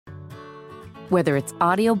Whether it's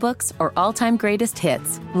audiobooks or all-time greatest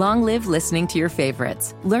hits, long live listening to your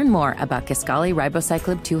favorites. Learn more about Kisqali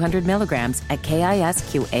Ribociclib 200 milligrams at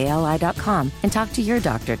KISQALI.com and talk to your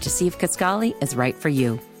doctor to see if Kisqali is right for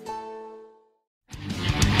you.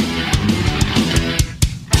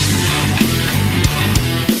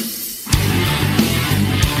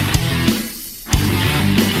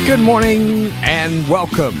 Good morning and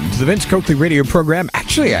welcome to the Vince Coakley radio program.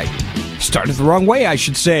 Actually, I started the wrong way. I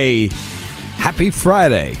should say happy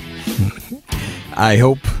Friday. I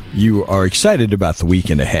hope you are excited about the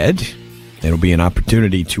weekend ahead. It'll be an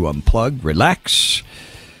opportunity to unplug, relax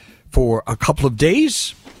for a couple of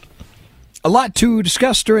days. A lot to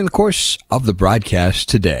discuss during the course of the broadcast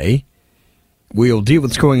today. We'll deal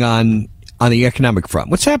with what's going on the economic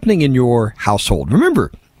front. What's happening in your household?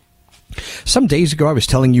 Remember, some days ago, I was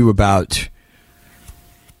telling you about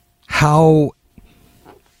how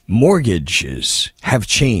mortgages have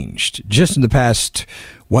changed just in the past,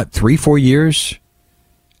 3-4 years?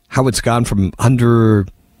 How it's gone from under...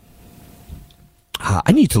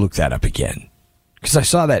 I need to look that up again because I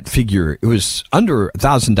saw that figure. It was under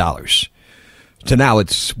 $1,000 to now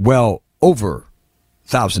it's well over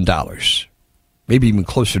 $1,000, maybe even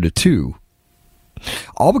closer to $2,000,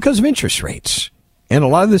 all because of interest rates. And a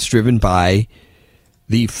lot of this driven by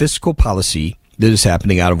the fiscal policy that is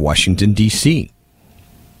happening out of Washington, D.C.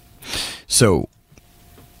 So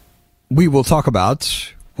we will talk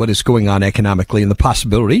about what is going on economically and the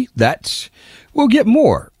possibility that we'll get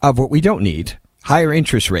more of what we don't need, higher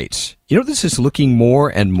interest rates. You know, this is looking more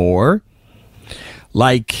and more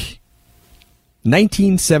like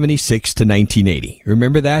 1976 to 1980.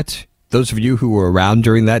 Remember that? Those of you who were around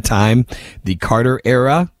during that time, the Carter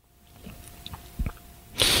era.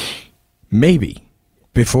 Maybe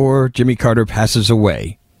before Jimmy Carter passes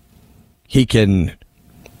away, he can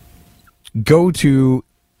go to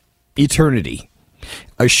eternity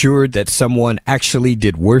assured that someone actually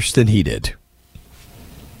did worse than he did.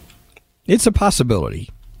 It's a possibility.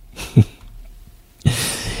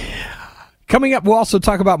 Coming up, we'll also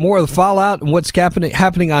talk about more of the fallout and what's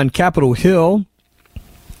happening on Capitol Hill.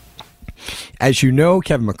 As you know,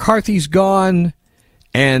 Kevin McCarthy's gone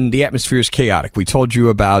and the atmosphere is chaotic. We told you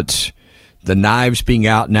about the knives being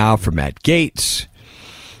out now for Matt Gaetz.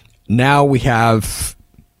 Now we have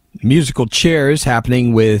musical chairs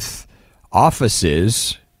happening with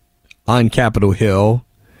offices on Capitol Hill.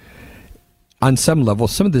 On some level,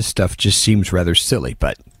 some of this stuff just seems rather silly,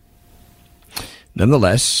 but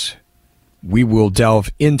nonetheless, we will delve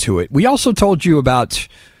into it. We also told you about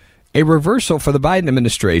a reversal for the Biden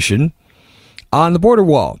administration on the border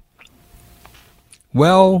wall.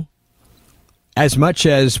 Well, as much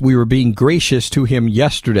as we were being gracious to him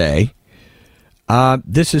yesterday,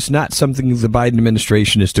 this is not something the Biden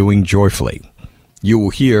administration is doing joyfully. You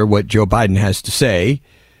will hear what Joe Biden has to say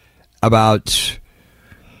about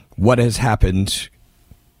what has happened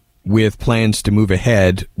with plans to move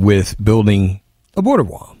ahead with building a border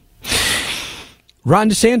wall. Ron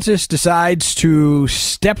DeSantis decides to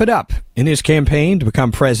step it up in his campaign to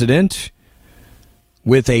become president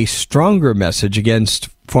with a stronger message against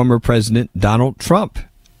former President Donald Trump.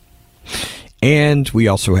 And we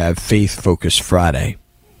also have Faith Focus Friday.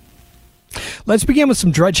 Let's begin with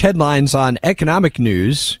some Drudge headlines on economic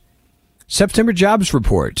news. September jobs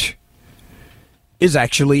report is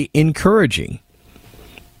actually encouraging.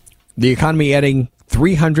 The economy adding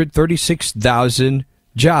 336,000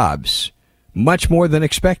 jobs, much more than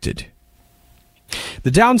expected.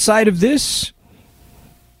 The downside of this,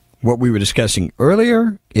 what we were discussing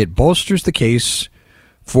earlier, it bolsters the case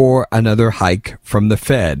for another hike from the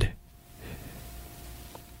Fed.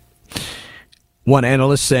 One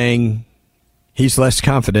analyst saying he's less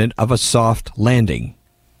confident of a soft landing.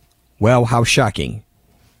 Well, how shocking.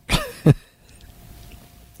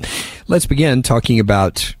 Let's begin talking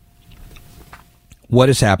about what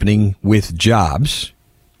is happening with jobs.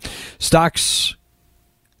 Stocks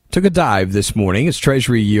took a dive this morning as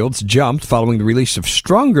Treasury yields jumped following the release of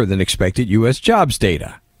stronger than expected U.S. jobs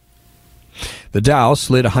data. The Dow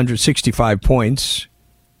slid 165 points,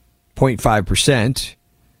 0.5%.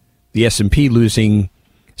 The S&P losing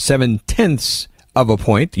 0.7 of a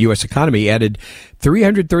point. The U.S. economy added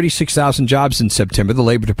 336,000 jobs in September. The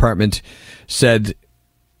Labor Department said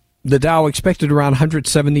the Dow expected around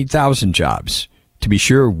 170,000 jobs. To be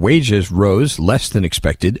sure, wages rose less than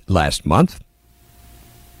expected last month.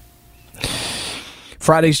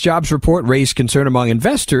 Friday's jobs report raised concern among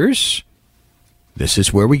investors. This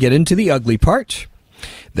is where we get into the ugly part,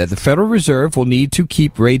 that the Federal Reserve will need to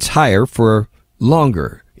keep rates higher for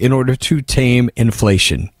longer in order to tame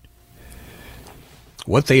inflation.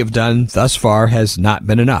 What they have done thus far has not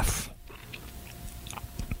been enough.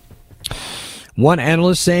 One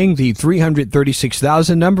analyst saying the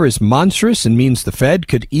 336,000 number is monstrous and means the Fed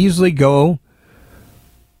could easily go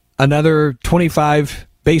another 25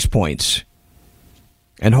 base points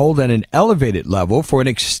and hold at an elevated level for an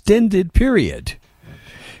extended period.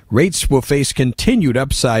 Rates will face continued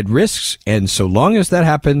upside risks, and so long as that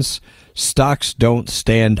happens, stocks don't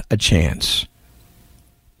stand a chance.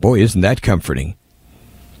 Boy, isn't that comforting.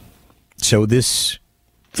 So this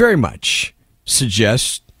very much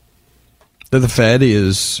suggests that the Fed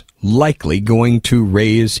is likely going to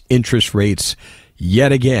raise interest rates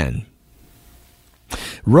yet again.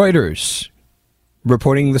 Reuters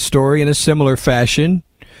reporting the story in a similar fashion.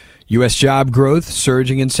 U.S. job growth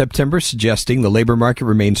surging in September, suggesting the labor market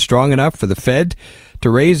remains strong enough for the Fed to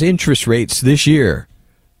raise interest rates this year,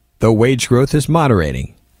 though wage growth is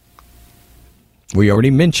moderating. We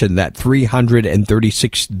already mentioned that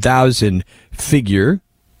 336,000 figure.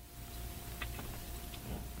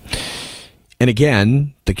 And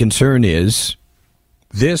again, the concern is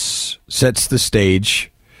this sets the stage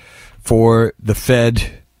for the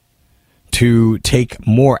Fed to take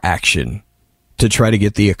more action to try to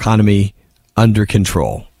get the economy under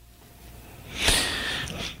control.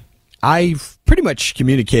 I've pretty much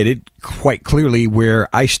communicated quite clearly where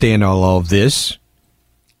I stand on all of this.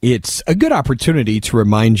 It's a good opportunity to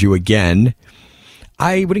remind you again.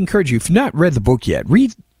 I would encourage you, if you've not read the book yet,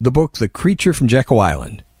 read the book, The Creature from Jekyll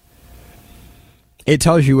Island. It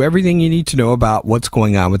tells you everything you need to know about what's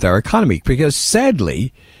going on with our economy, because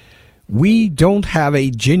sadly, we don't have a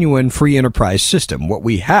genuine free enterprise system. What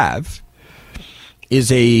we have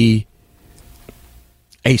is a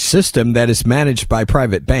system that is managed by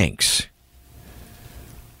private banks.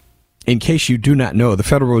 In case you do not know, the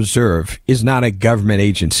Federal Reserve is not a government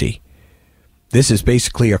agency. This is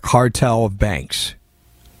basically a cartel of banks.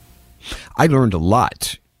 I learned a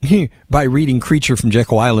lot by reading Creature from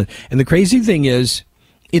Jekyll Island. And the crazy thing is,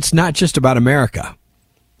 it's not just about America.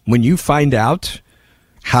 When you find out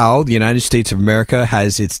how the United States of America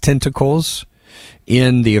has its tentacles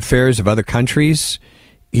in the affairs of other countries,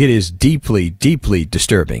 it is deeply, deeply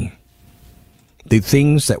disturbing. The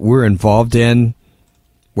things that we're involved in,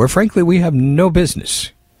 where frankly we have no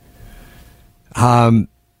business. The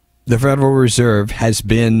Federal Reserve has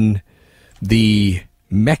been the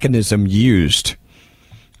mechanism used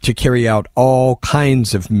to carry out all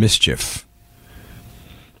kinds of mischief.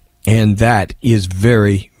 And that is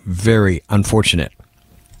very, very unfortunate.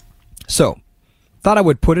 So, thought I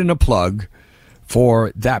would put in a plug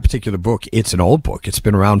for that particular book. It's an old book. It's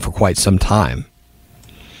been around for quite some time.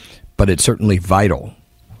 But it's certainly vital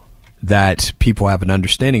that people have an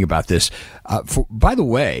understanding about this. By the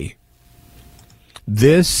way,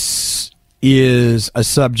 this is a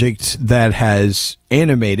subject that has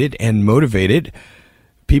animated and motivated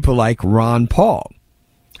people like Ron Paul,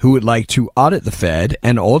 who would like to audit the Fed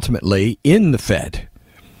and ultimately end the Fed.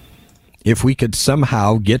 If we could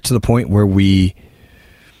somehow get to the point where we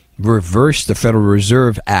reverse the Federal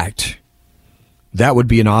Reserve Act, that would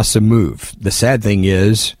be an awesome move. The sad thing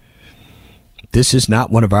is, this is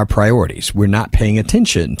not one of our priorities. We're not paying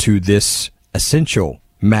attention to this essential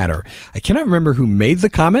matter. I cannot remember who made the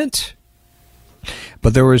comment,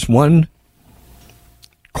 but there was one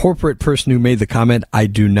corporate person who made the comment, I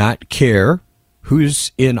do not care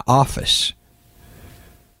who's in office.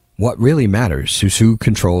 What really matters is who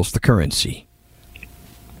controls the currency.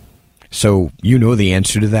 So you know the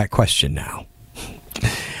answer to that question now.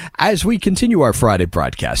 As we continue our Friday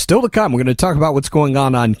broadcast, still to come, we're going to talk about what's going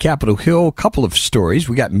on Capitol Hill. A couple of stories.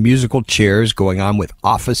 We got musical chairs going on with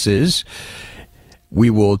offices. We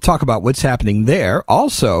will talk about what's happening there.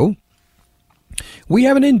 Also, we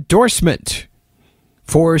have an endorsement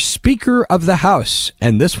for Speaker of the House,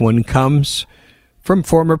 and this one comes from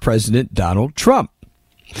former President Donald Trump.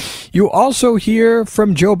 You also hear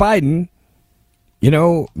from Joe Biden. You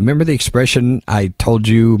know, remember the expression I told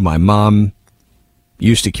you my mom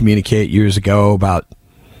used to communicate years ago about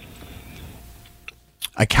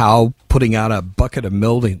a cow putting out a bucket of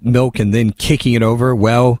milk and then kicking it over?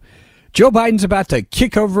 Well, Joe Biden's about to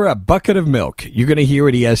kick over a bucket of milk. You're going to hear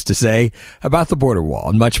what he has to say about the border wall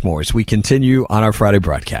and much more as we continue on our Friday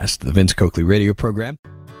broadcast, the Vince Coakley radio program.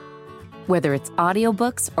 Whether it's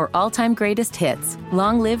audiobooks or all-time greatest hits,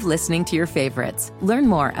 long live listening to your favorites. Learn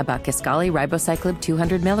more about Kisqali Ribociclib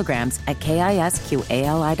 200 milligrams at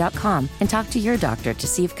KISQALI.com and talk to your doctor to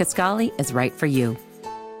see if Kisqali is right for you.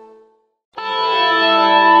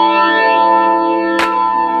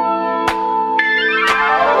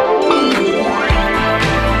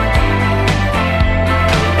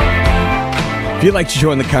 If you'd like to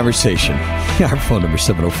join the conversation, our phone number is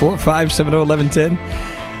 704-570-1110.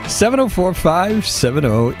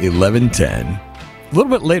 704-570-1110. A little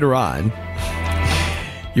bit later on,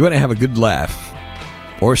 you want to have a good laugh,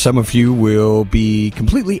 or some of you will be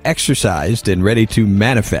completely exercised and ready to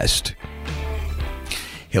manifest.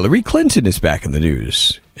 Hillary Clinton is back in the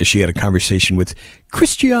news as she had a conversation with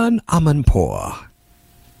Christiane Amanpour.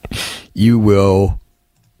 You will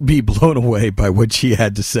be blown away by what she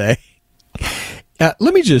had to say.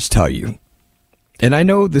 Let me just tell you, and I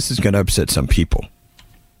know this is going to upset some people.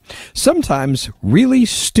 Sometimes really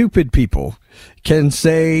stupid people can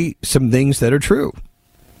say some things that are true.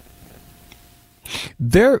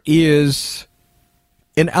 There is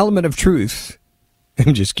an element of truth,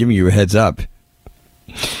 I'm just giving you a heads up,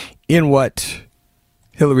 in what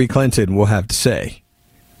Hillary Clinton will have to say.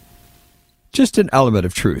 Just an element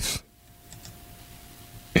of truth.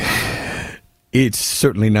 It's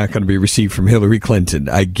certainly not going to be received from Hillary Clinton.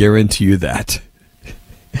 I guarantee you that.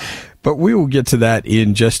 But we will get to that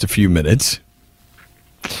in just a few minutes.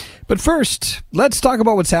 But first, let's talk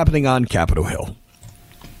about what's happening on Capitol Hill.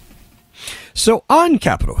 So on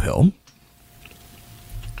Capitol Hill,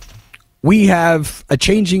 we have a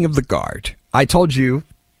changing of the guard. I told you,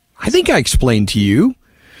 I think I explained to you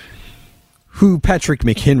who Patrick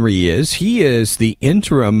McHenry is. He is the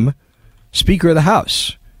interim Speaker of the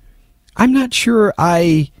House. I'm not sure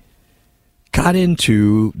I got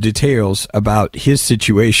into details about his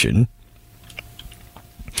situation.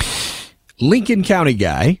 Lincoln County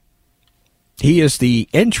guy. He is the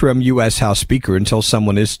interim U.S. House Speaker until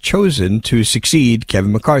someone is chosen to succeed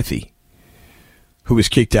Kevin McCarthy, who was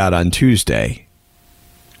kicked out on Tuesday.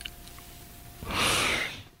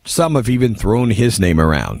 Some have even thrown his name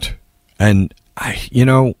around. And,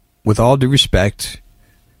 with all due respect,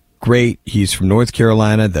 great, he's from North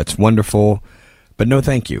Carolina, that's wonderful, but no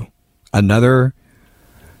thank you. Another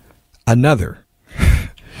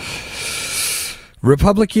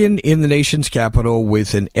Republican in the nation's capital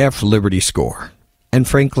with an F Liberty score. And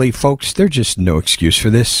frankly, folks, there's just no excuse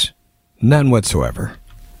for this. None whatsoever.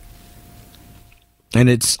 And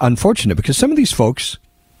it's unfortunate because some of these folks,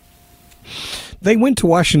 they went to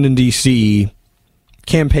Washington, D.C.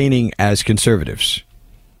 campaigning as conservatives.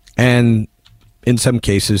 And in some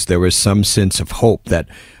cases, there was some sense of hope that,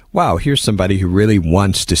 wow, here's somebody who really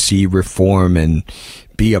wants to see reform and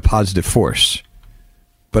be a positive force.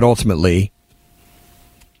 But ultimately,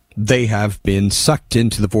 they have been sucked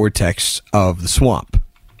into the vortex of the swamp.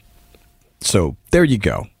 So there you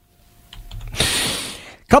go.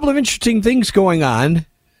 Couple of interesting things going on.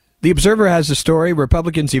 The Observer has a story.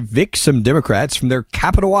 Republicans evict some Democrats from their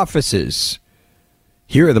Capitol offices.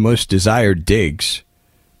 Here are the most desired digs.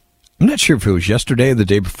 I'm not sure if it was yesterday or the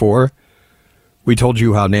day before. We told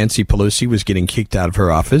you how Nancy Pelosi was getting kicked out of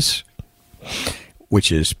her office,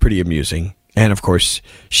 which is pretty amusing. And, of course,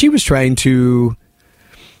 she was trying to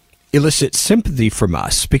elicit sympathy from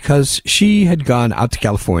us because she had gone out to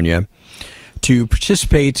California to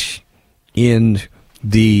participate in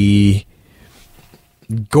the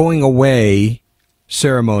going away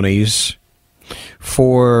ceremonies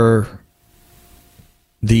for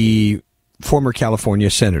the former California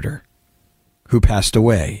senator who passed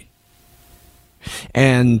away.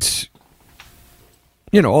 And,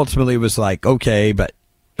 ultimately it was like, okay,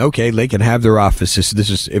 they can have their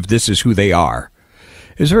offices. If this is who they are.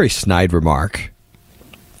 It was a very snide remark.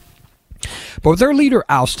 But with their leader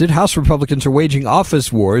ousted, House Republicans are waging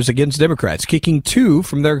office wars against Democrats, kicking 2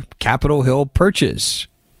 from their Capitol Hill perches.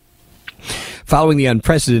 Following the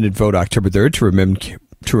unprecedented vote October 3rd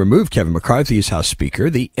to remove Kevin McCarthy as House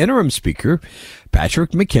Speaker, the interim Speaker,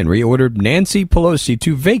 Patrick McHenry, ordered Nancy Pelosi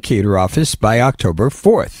to vacate her office by October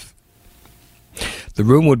 4th. The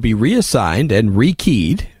room would be reassigned and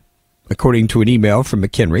rekeyed, according to an email from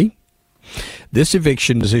McHenry. This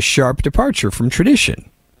eviction is a sharp departure from tradition.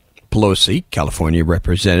 Pelosi, California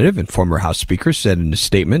representative and former House Speaker, said in a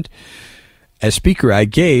statement, "As Speaker, I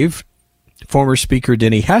gave former Speaker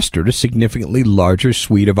Denny Hastert a significantly larger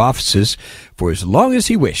suite of offices for as long as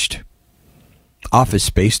he wished. Office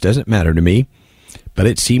space doesn't matter to me, but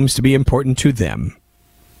it seems to be important to them."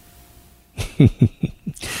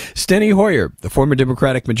 Steny Hoyer, the former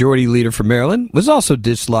Democratic Majority Leader from Maryland, was also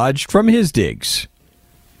dislodged from his digs.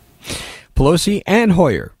 Pelosi and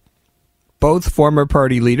Hoyer, both former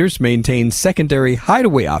party leaders, maintain secondary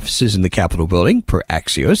hideaway offices in the Capitol building, per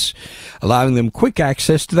Axios, allowing them quick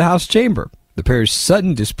access to the House chamber. The pair's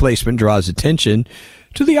sudden displacement draws attention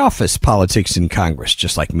to the office politics in Congress.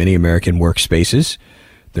 Just like many American workspaces,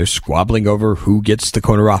 they're squabbling over who gets the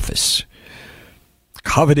corner office.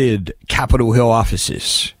 Coveted Capitol Hill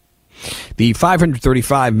offices. The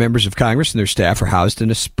 535 members of Congress and their staff are housed in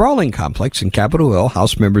a sprawling complex in Capitol Hill.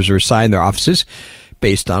 House members are assigned their offices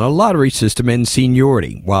based on a lottery system and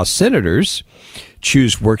seniority, while senators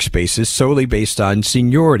choose workspaces solely based on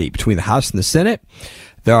seniority. Between the House and the Senate,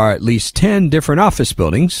 there are at least 10 different office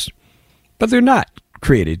buildings, but they're not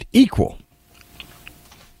created equal.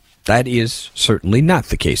 That is certainly not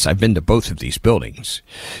the case. I've been to both of these buildings.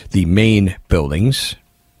 The main buildings,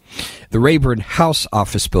 the Rayburn House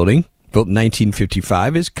Office Building, built in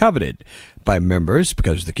 1955, is coveted by members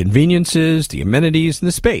because of the conveniences, the amenities, and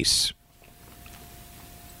the space.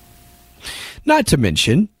 Not to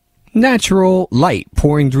mention natural light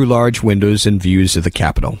pouring through large windows and views of the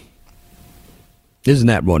Capitol. Isn't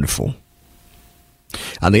that wonderful?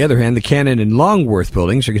 On the other hand, the Cannon and Longworth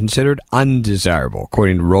buildings are considered undesirable.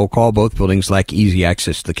 According to roll call, both buildings lack easy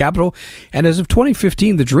access to the Capitol, and as of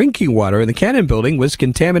 2015, the drinking water in the Cannon building was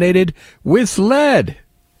contaminated with lead.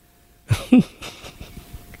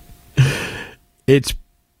 It's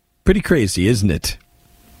pretty crazy, isn't it?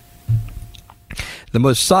 The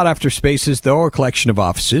most sought-after spaces, though, are a collection of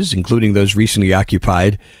offices, including those recently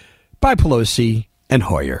occupied by Pelosi and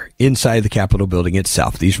Hoyer inside the Capitol building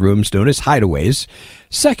itself. These rooms, known as hideaways,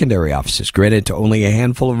 secondary offices granted to only a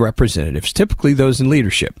handful of representatives, typically those in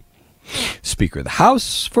leadership. Speaker of the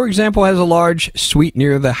House, for example, has a large suite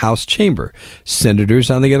near the House chamber. Senators,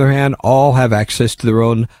 on the other hand, all have access to their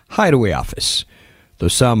own hideaway office, though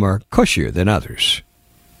some are cushier than others.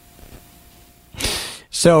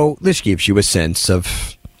 So this gives you a sense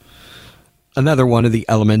of another one of the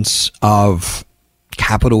elements of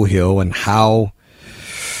Capitol Hill and how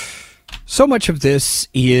so much of this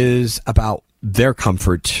is about their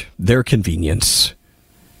comfort, their convenience,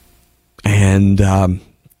 and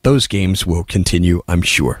those games will continue, I'm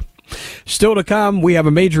sure. Still to come, we have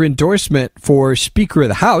a major endorsement for Speaker of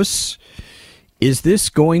the House. Is this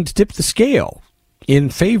going to tip the scale in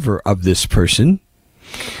favor of this person?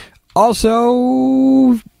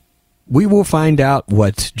 Also, we will find out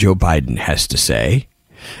what Joe Biden has to say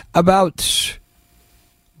about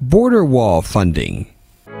border wall funding.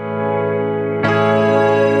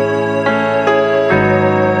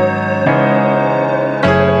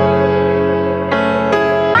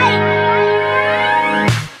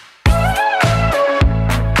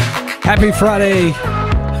 Happy Friday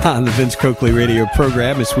on the Vince Coakley radio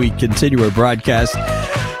program as we continue our broadcast.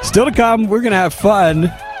 Still to come, we're going to have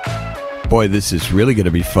fun. Boy, this is really going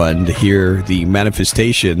to be fun to hear the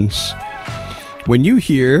manifestations when you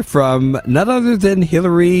hear from none other than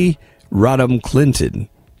Hillary Rodham Clinton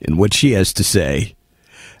and what she has to say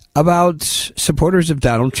about supporters of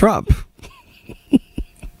Donald Trump.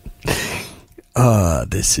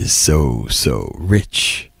 This is so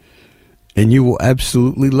rich, and you will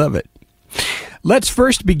absolutely love it. Let's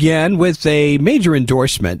first begin with a major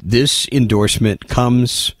endorsement. This endorsement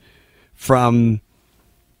comes from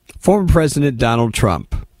former President Donald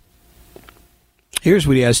Trump. Here's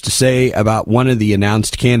what he has to say about one of the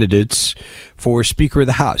announced candidates for Speaker of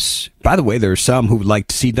the House. By the way, there are some who would like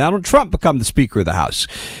to see Donald Trump become the Speaker of the House.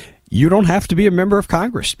 You don't have to be a member of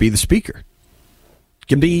Congress to be the Speaker. It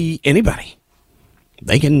can be anybody.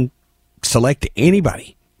 They can select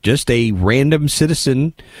anybody, just a random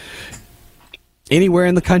citizen anywhere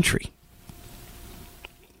in the country,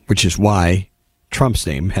 which is why Trump's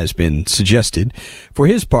name has been suggested. For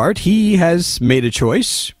his part, he has made a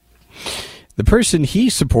choice. The person he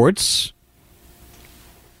supports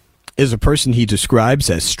is a person he describes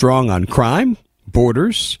as strong on crime,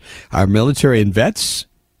 borders, our military and vets,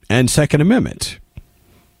 and Second Amendment.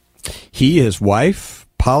 He, his wife,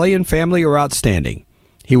 Polly, and family are outstanding.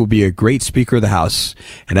 He will be a great Speaker of the House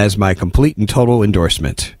and has my complete and total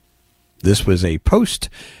endorsement. This was a post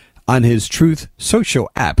on his Truth Social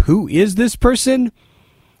app. Who is this person?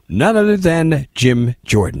 None other than Jim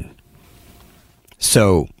Jordan.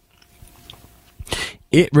 So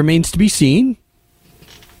it remains to be seen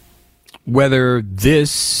whether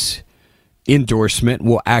this endorsement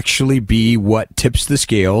will actually be what tips the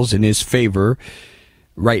scales in his favor.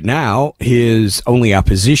 Right now, his only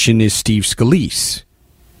opposition is Steve Scalise.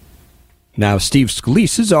 Now, Steve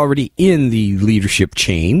Scalise is already in the leadership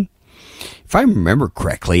chain. If I remember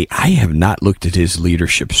correctly, I have not looked at his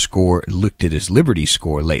leadership score, looked at his Liberty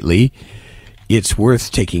score lately. It's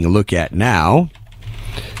worth taking a look at now.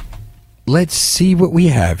 Let's see what we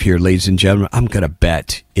have here, ladies and gentlemen. I'm going to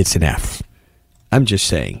bet it's an F. I'm just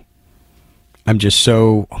saying. I'm just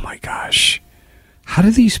so, oh my gosh. How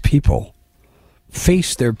do these people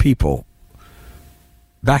face their people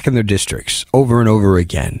back in their districts over and over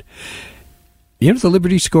again? You know what the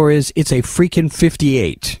Liberty score is? It's a freaking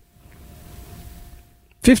 58.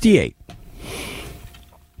 58.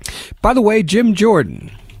 By the way, Jim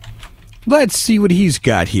Jordan. Let's see what he's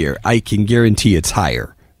got here. I can guarantee it's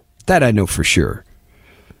higher. That I know for sure.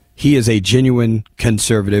 he is a genuine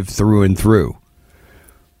conservative through and through,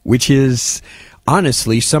 which is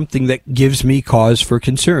honestly something that gives me cause for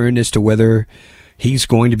concern as to whether he's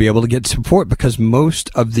going to be able to get support, because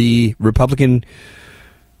most of the Republican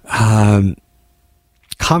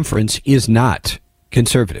conference is not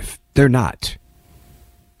conservative. They're not.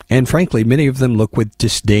 And frankly, many of them look with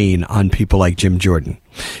disdain on people like Jim Jordan.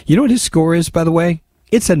 You know what his score is, by the way?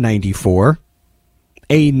 It's a 94.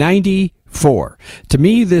 A 94. To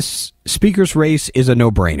me, this speaker's race is a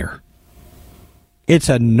no-brainer. It's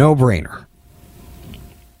a no-brainer.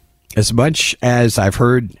 As much as I've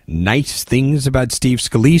heard nice things about Steve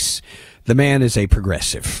Scalise, the man is a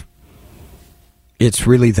progressive. It's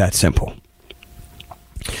really that simple.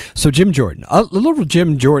 So Jim Jordan, a little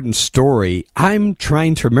Jim Jordan story. I'm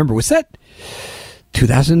trying to remember. Was that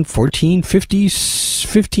 2014,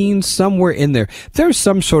 15, somewhere in there? There's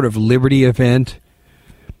some sort of Liberty event,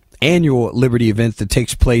 annual Liberty event that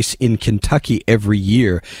takes place in Kentucky every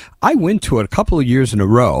year. I went to it a couple of years in a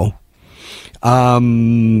row. I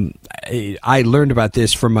learned about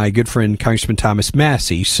this from my good friend Congressman Thomas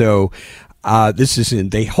Massey. So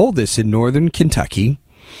they hold this in northern Kentucky.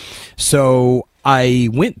 So I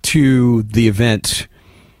went to the event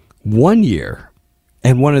one year,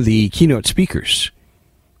 and one of the keynote speakers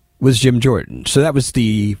was Jim Jordan. So that was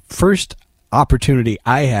the first opportunity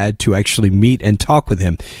I had to actually meet and talk with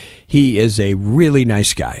him. He is a really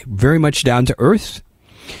nice guy, very much down to earth.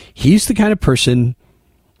 He's the kind of person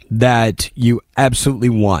that you absolutely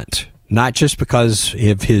want, not just because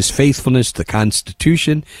of his faithfulness to the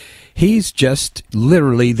Constitution. He's just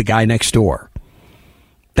literally the guy next door.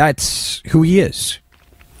 That's who he is.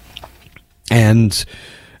 And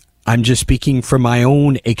I'm just speaking from my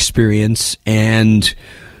own experience, and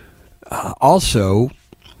also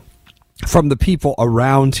from the people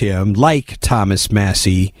around him, like Thomas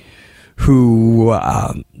Massey, who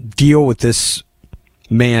deal with this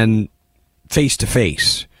man face to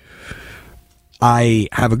face. I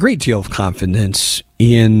have a great deal of confidence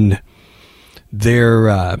in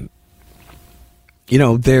their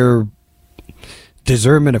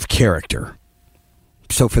discernment of character.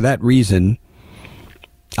 So for that reason,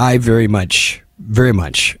 I very much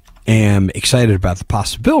am excited about the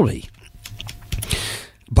possibility.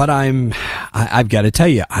 But I've got to tell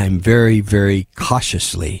you, I'm very, very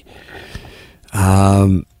cautiously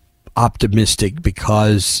optimistic,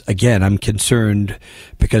 because, again, I'm concerned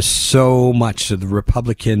because so much of the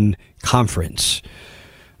Republican conference,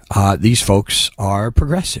 these folks are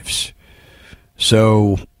progressives.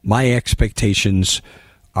 So my expectations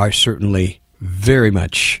are certainly very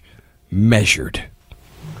much measured.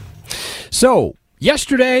 So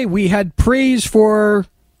yesterday we had praise for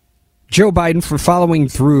Joe Biden for following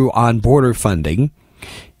through on border funding.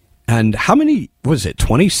 And how many, was it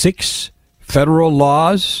 26 federal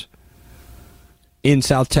laws in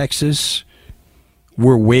South Texas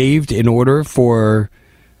were waived in order for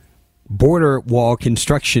border wall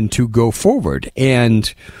construction to go forward?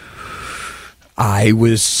 And I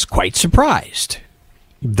was quite surprised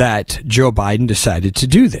that Joe Biden decided to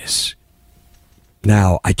do this.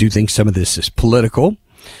 Now, I do think some of this is political,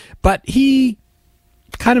 but he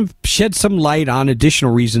kind of shed some light on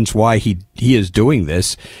additional reasons why he is doing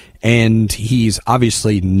this, and he's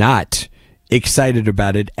obviously not excited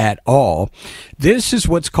about it at all. This is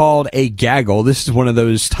what's called a gaggle. This is one of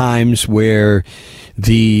those times where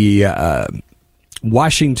the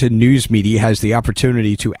Washington news media has the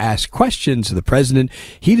opportunity to ask questions of the president.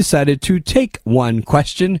 He decided to take one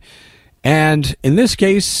question, and in this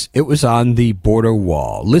case, it was on the border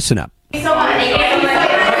wall. Listen up. I'll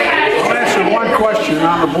answer one question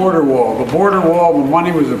on the border wall. The border wall, the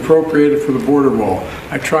money was appropriated for the border wall.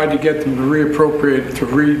 I tried to get them to reappropriate, to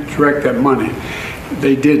redirect that money.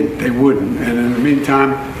 They didn't. They wouldn't. And in the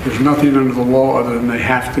meantime, there's nothing under the law other than they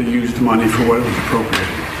have to use the money for what it was appropriated.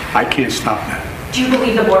 I can't stop that. Do you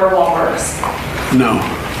believe the border wall works? No.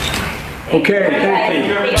 Okay, thank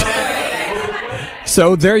you.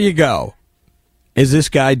 So there you go. Is this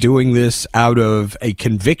guy doing this out of a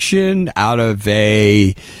conviction, out of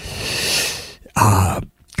a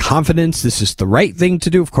confidence this is the right thing to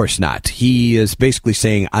do? Of course not. He is basically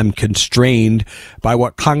saying, I'm constrained by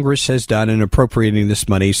what Congress has done in appropriating this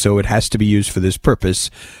money, so it has to be used for this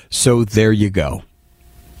purpose. So there you go.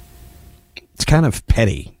 It's kind of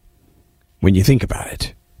petty when you think about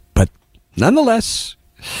it. But nonetheless,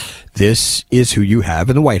 this is who you have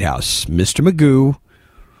in the White House, Mr. Magoo,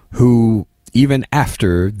 who even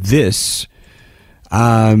after this,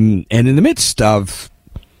 and in the midst of,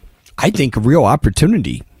 I think, a real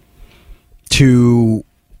opportunity to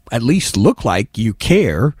at least look like you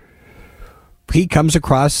care, he comes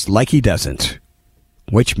across like he doesn't.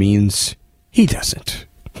 which means he doesn't.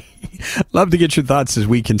 Love to get your thoughts as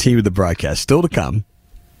we continue the broadcast. Still to come,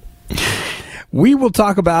 we will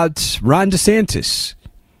talk about Ron DeSantis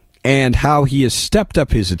and how he has stepped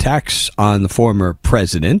up his attacks on the former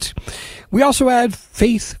president. We also add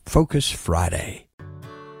Faith Focus Friday.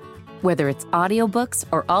 Whether it's audiobooks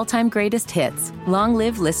or all-time greatest hits, long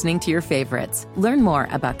live listening to your favorites. Learn more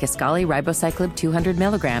about Kisqali Ribociclib 200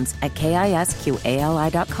 milligrams at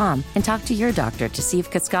KISQALI.com and talk to your doctor to see if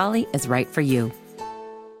Kisqali is right for you.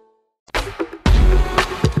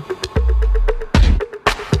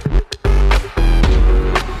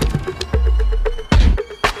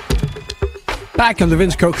 Back on the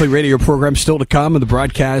Vince Coakley radio program, still to come on the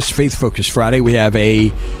broadcast, Faith Focus Friday. We have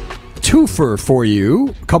a twofer for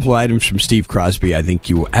you. A couple of items from Steve Crosby I think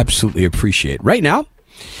you will absolutely appreciate. Right now,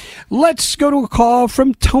 let's go to a call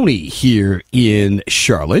from Tony here in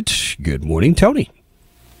Charlotte. Good morning, Tony.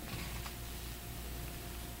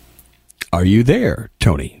 Are you there,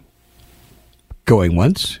 Tony? Going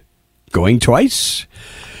once? Going twice?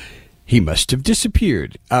 He must have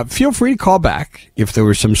disappeared. Feel free to call back if there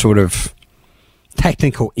was some sort of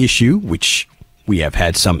technical issue, which we have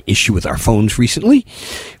had some issue with our phones recently.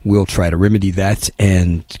 We'll try to remedy that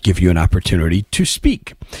and give you an opportunity to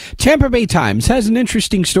speak. Tampa Bay Times has an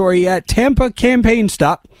interesting story at Tampa campaign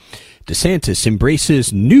stop. DeSantis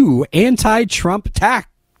embraces new anti-Trump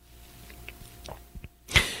tack.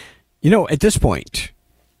 You know, at this point,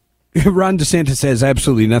 Ron DeSantis has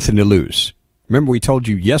absolutely nothing to lose. Remember, we told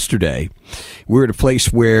you yesterday we're at a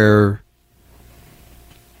place where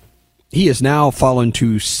he has now fallen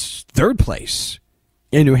to third place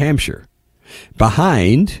in New Hampshire,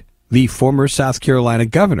 behind the former South Carolina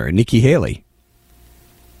governor, Nikki Haley.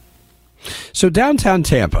 So downtown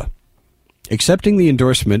Tampa, accepting the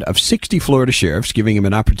endorsement of 60 Florida sheriffs, giving him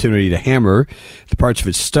an opportunity to hammer the parts of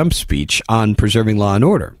his stump speech on preserving law and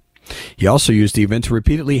order. He also used the event to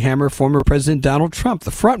repeatedly hammer former President Donald Trump,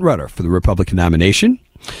 the frontrunner for the Republican nomination.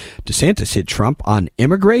 DeSantis hit Trump on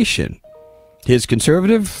immigration, his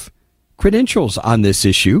conservative credentials on this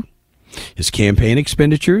issue, his campaign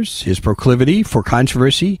expenditures, his proclivity for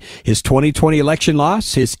controversy, his 2020 election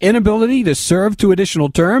loss, his inability to serve 2 additional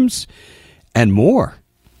terms, and more.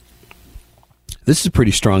 This is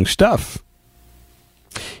pretty strong stuff.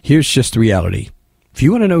 Here's just the reality. If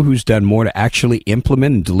you want to know who's done more to actually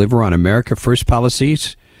implement and deliver on America First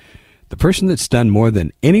policies, the person that's done more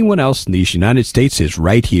than anyone else in these United States is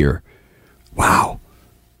right here. Wow.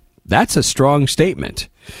 That's a strong statement.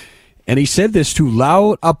 And he said this to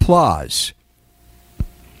loud applause.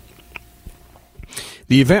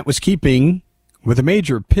 The event was keeping with a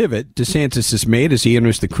major pivot DeSantis has made as he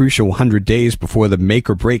enters the crucial 100 days before the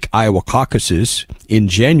make-or-break Iowa caucuses in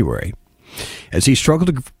January, as he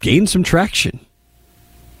struggled to gain some traction.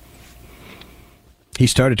 He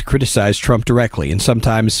started to criticize Trump directly and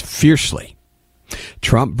sometimes fiercely.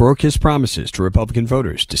 Trump broke his promises to Republican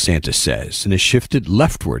voters, DeSantis says, and has shifted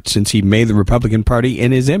leftward since he made the Republican Party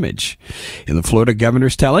in his image. In the Florida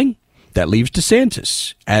governor's telling, that leaves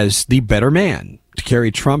DeSantis as the better man to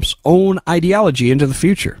carry Trump's own ideology into the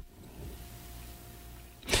future.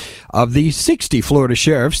 Of the 60 Florida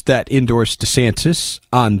sheriffs that endorsed DeSantis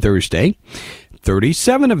on Thursday,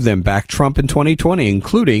 37 of them backed Trump in 2020,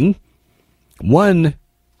 including one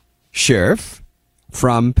sheriff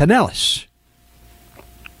from Pinellas.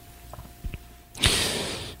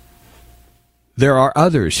 There are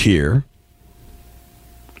others here.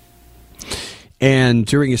 And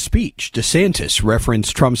during his speech, DeSantis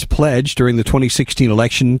referenced Trump's pledge during the 2016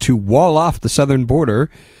 election to wall off the southern border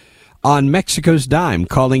on Mexico's dime,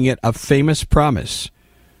 calling it a famous promise.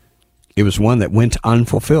 It was one that went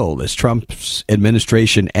unfulfilled as Trump's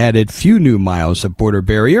administration added few new miles of border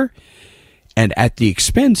barrier and at the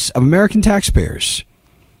expense of American taxpayers.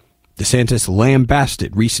 DeSantis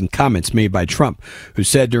lambasted recent comments made by Trump, who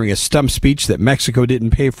said during a stump speech that Mexico didn't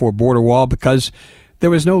pay for a border wall because there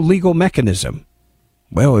was no legal mechanism.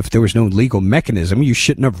 Well, if there was no legal mechanism, you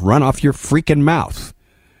shouldn't have run off your freaking mouth.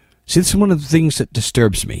 See, this is one of the things that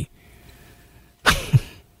disturbs me.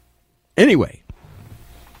 Anyway,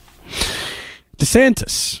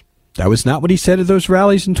 DeSantis, that was not what he said at those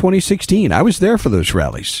rallies in 2016. I was there for those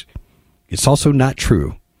rallies. It's also not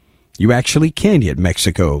true. You actually can get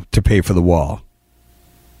Mexico to pay for the wall.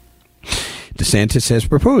 DeSantis has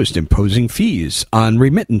proposed imposing fees on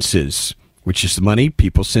remittances, which is the money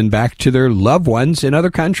people send back to their loved ones in other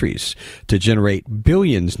countries to generate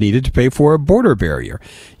billions needed to pay for a border barrier.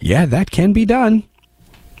 Yeah, that can be done.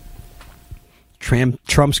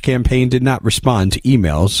 Trump's campaign did not respond to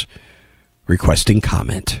emails requesting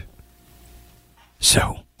comment.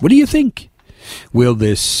 So, what do you think? Will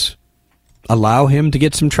this allow him to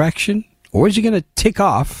get some traction? Or is he going to tick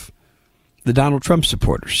off the Donald Trump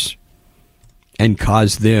supporters and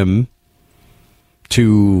cause them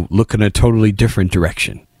to look in a totally different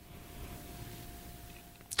direction?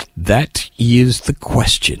 That is the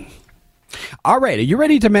question. All right, are you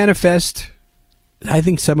ready to manifest? I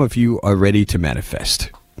think some of you are ready to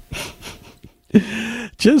manifest.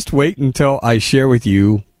 Just wait until I share with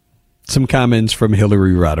you some comments from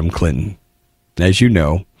Hillary Rodham Clinton. As you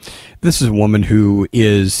know, this is a woman who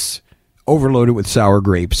is overloaded with sour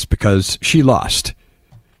grapes because she lost.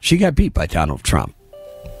 She got beat by Donald Trump.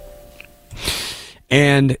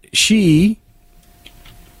 And she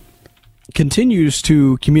continues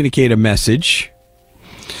to communicate a message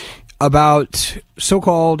about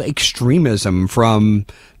so-called extremism from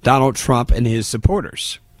Donald Trump and his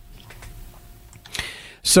supporters.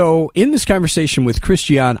 So in this conversation with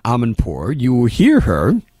Christiane Amanpour, you will hear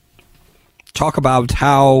her talk about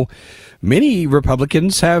how many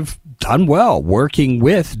Republicans have done well working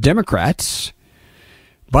with Democrats,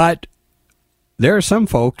 but there are some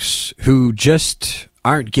folks who just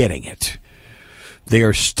aren't getting it. They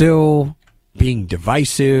are still being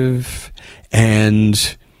divisive,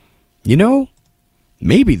 and, you know,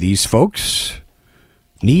 maybe these folks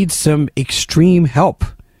need some extreme help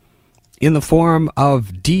in the form of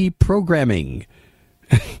deprogramming.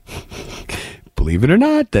 Believe it or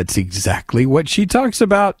not, that's exactly what she talks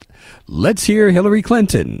about. Let's hear Hillary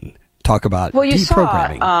Clinton talk about Well, you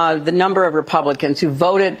deprogramming. saw the number of Republicans who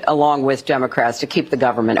voted along with Democrats to keep the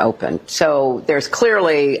government open. So there's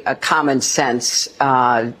clearly a common sense,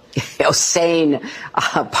 sane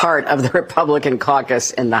part of the Republican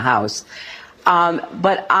caucus in the House.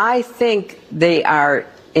 But I think they are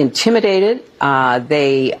intimidated.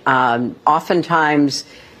 They oftentimes,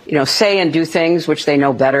 say and do things which they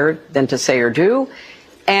know better than to say or do.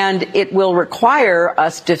 And it will require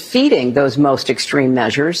us defeating those most extreme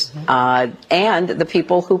measures and the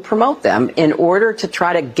people who promote them in order to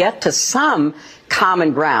try to get to some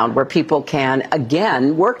common ground where people can,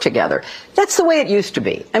 again, work together. That's the way it used to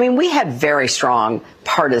be. I mean, we had very strong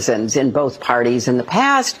partisans in both parties in the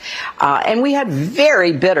past, and we had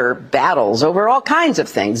very bitter battles over all kinds of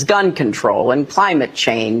things, gun control and climate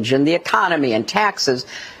change and the economy and taxes.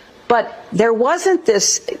 But there wasn't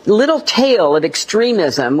this little tail of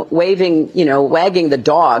extremism wagging the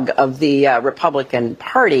dog of the Republican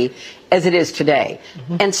Party as it is today.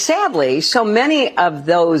 Mm-hmm. And sadly, so many of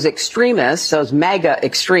those extremists, those MAGA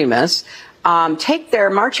extremists, take their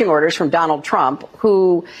marching orders from Donald Trump,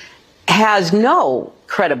 who has no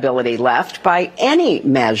credibility left by any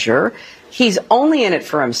measure. He's only in it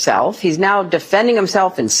for himself. He's now defending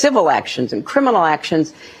himself in civil actions and criminal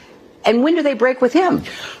actions. And when do they break with him?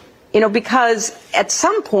 Because at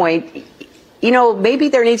some point, maybe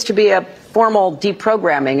there needs to be a formal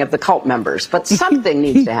deprogramming of the cult members, but something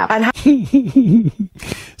needs to happen.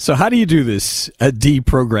 So how do you do this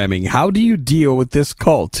deprogramming? How do you deal with this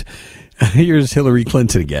cult? Here's Hillary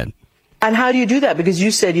Clinton again. And how do you do that? Because you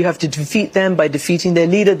said you have to defeat them by defeating their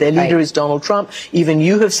leader. Their leader is Donald Trump. Even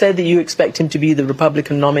you have said that you expect him to be the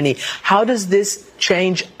Republican nominee. How does this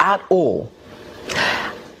change at all?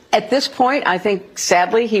 At this point, I think,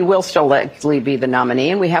 sadly, he will still likely be the nominee,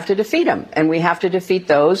 and we have to defeat him. And we have to defeat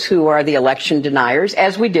those who are the election deniers,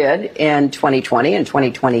 as we did in 2020 and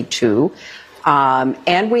 2022.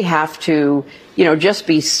 And we have to, just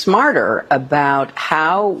be smarter about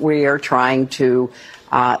how we are trying to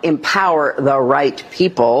empower the right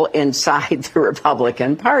people inside the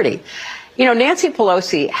Republican Party. Nancy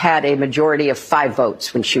Pelosi had a majority of 5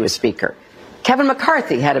 votes when she was Speaker. Kevin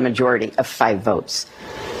McCarthy had a majority of 5 votes.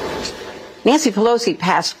 Nancy Pelosi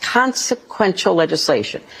passed consequential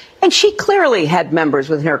legislation, and she clearly had members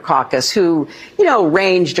within her caucus who,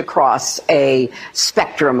 ranged across a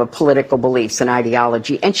spectrum of political beliefs and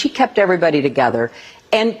ideology, and she kept everybody together,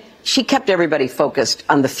 and she kept everybody focused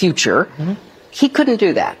on the future. Mm-hmm. He couldn't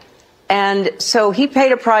do that. And so he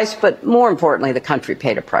paid a price, but more importantly, the country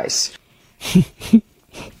paid a price.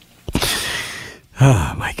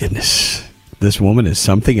 Oh, my goodness. This woman is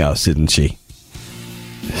something else, isn't she?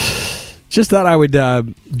 Just thought I would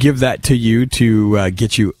give that to you to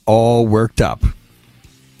get you all worked up.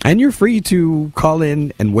 And you're free to call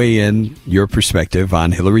in and weigh in your perspective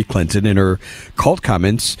on Hillary Clinton and her cult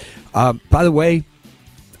comments. By the way,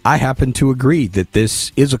 I happen to agree that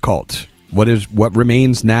this is a cult. What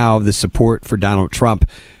remains now, the support for Donald Trump,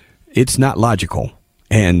 it's not logical.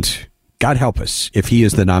 And God help us if he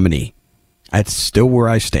is the nominee. That's still where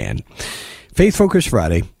I stand. Faith Focus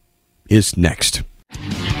Friday is next.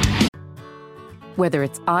 Whether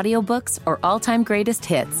it's audiobooks or all-time greatest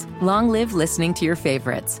hits, long live listening to your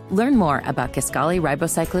favorites. Learn more about Kisqali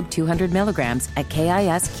Ribociclib 200 milligrams at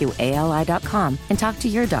KISQALI.com and talk to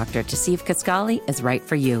your doctor to see if Kisqali is right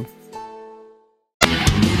for you.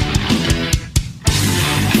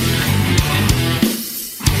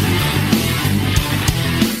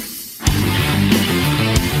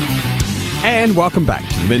 And welcome back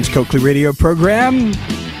to the Vince Coakley Radio program.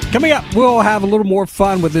 Coming up, we'll have a little more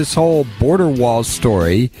fun with this whole border wall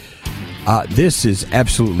story. This is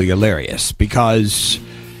absolutely hilarious because,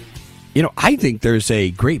 I think there's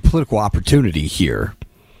a great political opportunity here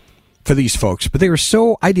for these folks, but they are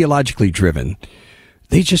so ideologically driven,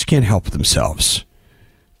 they just can't help themselves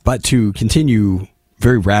but to continue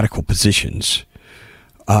very radical positions.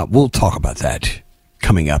 We'll talk about that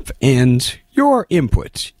coming up, and your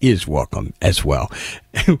input is welcome as well.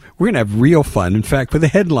 We're going to have real fun. In fact, with a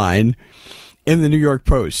headline in the New York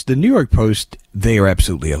Post. The New York Post, they are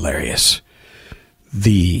absolutely hilarious.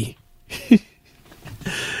 The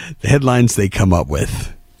headlines they come up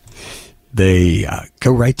with, they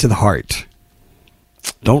go right to the heart.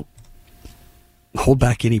 Don't hold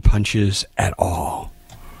back any punches at all,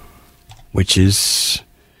 which is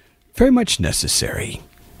very much necessary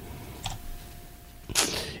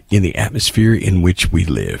in the atmosphere in which we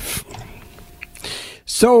live.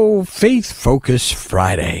 So, Faith Focus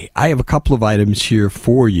Friday. I have a couple of items here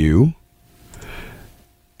for you.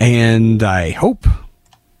 And I hope,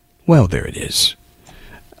 well, there it is.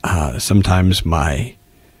 Sometimes my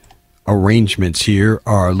arrangements here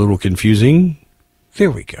are a little confusing.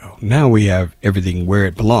 There we go. Now we have everything where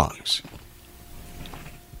it belongs.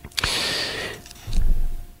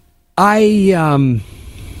 I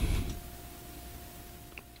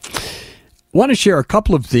want to share a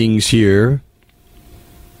couple of things here.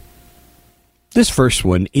 This first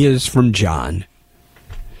one is from John.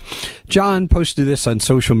 John posted this on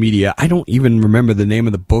social media. I don't even remember the name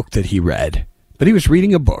of the book that he read, but he was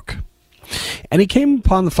reading a book, and he came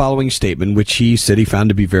upon the following statement, which he said he found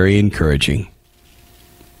to be very encouraging.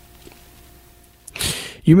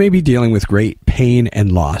 You may be dealing with great pain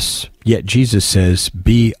and loss, yet Jesus says,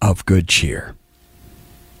 be of good cheer.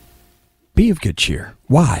 Be of good cheer.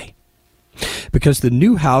 Why? Because the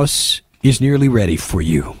new house is nearly ready for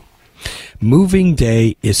you. Moving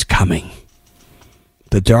day is coming.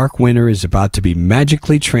 The dark winter is about to be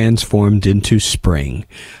magically transformed into spring.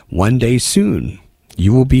 One day soon,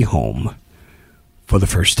 you will be home for the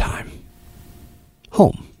first time.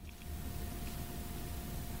 Home.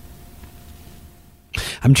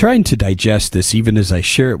 I'm trying to digest this even as I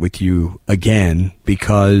share it with you again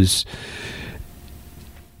because,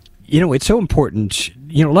 it's so important.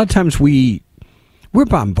 A lot of times we're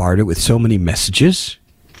bombarded with so many messages,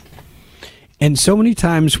 and so many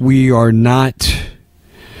times we are not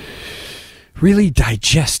really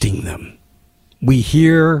digesting them. We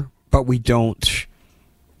hear, but we don't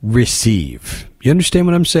receive. You understand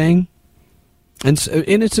what I'm saying? And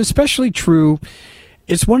it's especially true.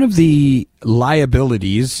 It's one of the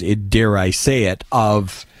liabilities, dare I say it,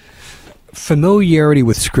 of familiarity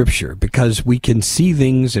with Scripture, because we can see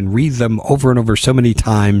things and read them over and over so many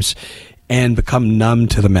times and become numb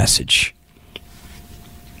to the message.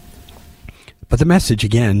 But the message,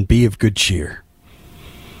 again, be of good cheer.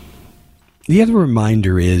 The other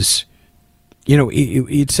reminder is,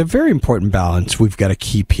 it's a very important balance we've got to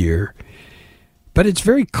keep here. But it's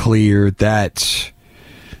very clear that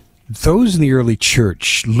those in the early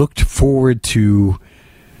church looked forward to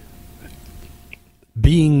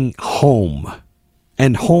being home,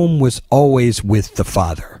 and home was always with the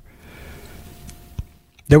Father.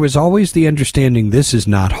 There was always the understanding this is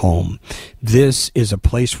not home. This is a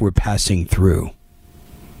place we're passing through.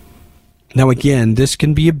 Now again, this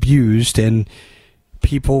can be abused and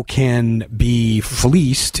people can be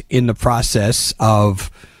fleeced in the process of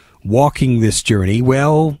walking this journey.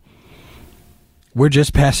 Well, we're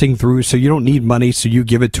just passing through, so you don't need money, so you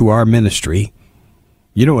give it to our ministry.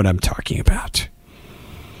 You know what I'm talking about.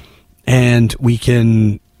 And we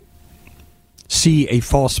can see a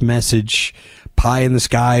false message, pie in the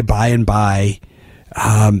sky, by and by.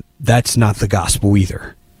 That's not the gospel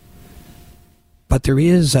either. But there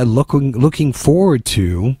is a looking forward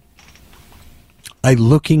to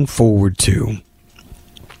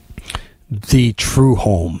the true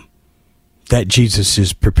home that Jesus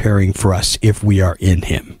is preparing for us if we are in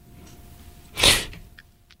him.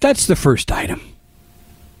 That's the first item.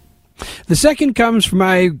 The second comes from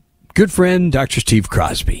my good friend, Dr. Steve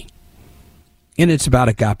Crosby. And it's about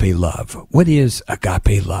agape love. What is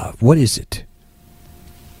agape love? What is it?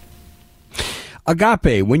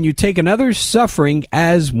 Agape, when you take another's suffering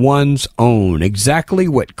as one's own, exactly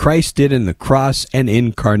what Christ did in the cross and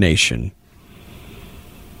incarnation.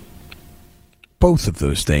 Both of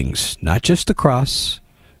those things, not just the cross,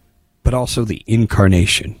 but also the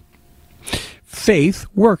incarnation. Faith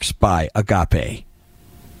works by agape.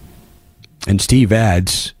 And Steve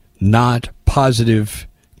adds, not positive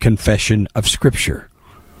confession of Scripture.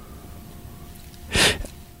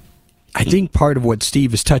 I think part of what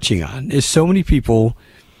Steve is touching on is so many people,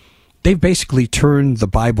 they've basically turned the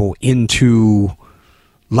Bible into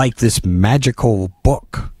like this magical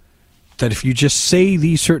book that if you just say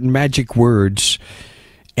these certain magic words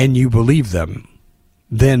and you believe them,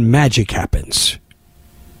 then magic happens.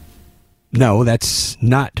 No, that's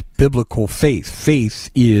not biblical faith.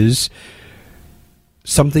 Faith is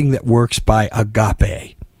something that works by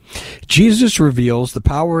agape. Jesus reveals the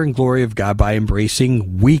power and glory of God by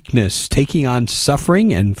embracing weakness, taking on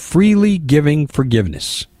suffering, and freely giving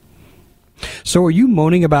forgiveness. So are you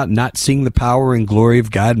moaning about not seeing the power and glory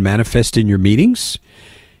of God manifest in your meetings?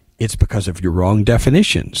 It's because of your wrong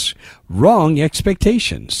definitions, wrong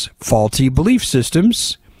expectations, faulty belief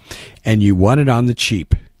systems, and you want it on the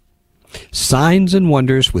cheap. Signs and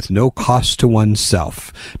wonders with no cost to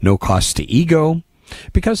oneself, no cost to ego,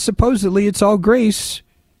 because supposedly it's all grace,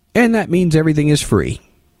 and that means everything is free.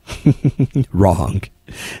 Wrong.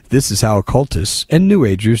 This is how occultists and New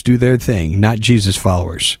Agers do their thing, not Jesus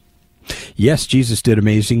followers. Yes, Jesus did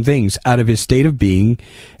amazing things out of his state of being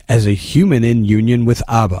as a human in union with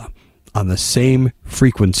Abba, on the same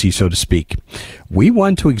frequency, so to speak. We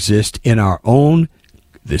want to exist in our own,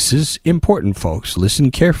 this is important, folks,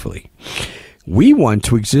 listen carefully. We want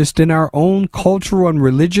to exist in our own cultural and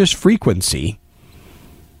religious frequency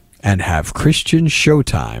and have Christian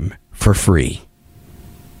showtime for free.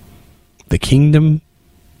 The kingdom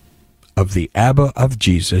of the Abba of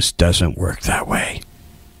Jesus doesn't work that way.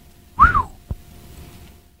 Whew.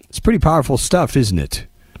 It's pretty powerful stuff, isn't it?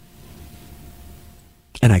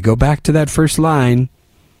 And I go back to that first line,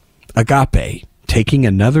 agape, taking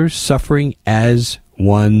another's suffering as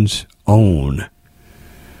one's own.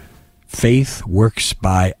 Faith works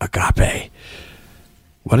by agape.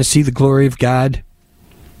 Want to see the glory of God?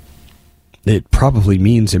 It probably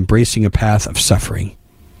means embracing a path of suffering.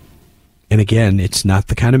 And again, it's not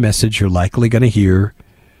the kind of message you're likely going to hear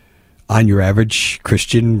on your average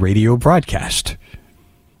Christian radio broadcast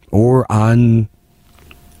or on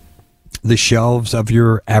the shelves of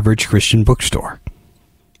your average Christian bookstore.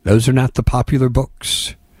 Those are not the popular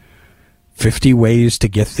books. 50 Ways to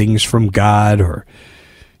Get Things from God or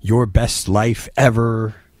Your Best Life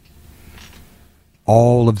Ever.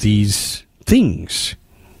 All of these things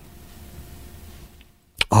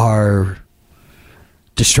are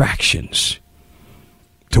distractions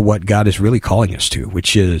to what God is really calling us to,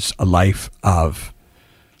 which is a life of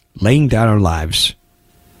laying down our lives,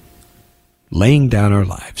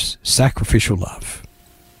 sacrificial love.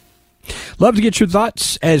 Love to get your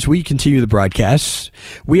thoughts as we continue the broadcast.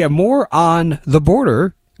 We have more on the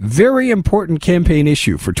border, very important campaign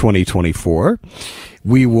issue for 2024.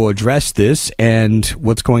 We will address this and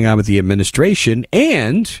what's going on with the administration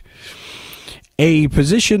and a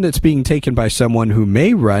position that's being taken by someone who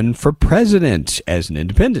may run for president as an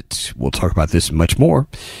independent. We'll talk about this and much more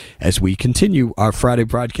as we continue our Friday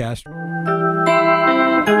broadcast.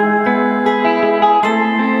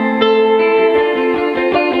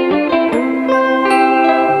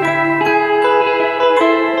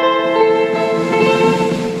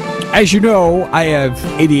 As you know, I have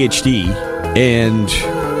ADHD, and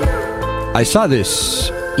I saw this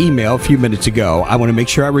email a few minutes ago. I want to make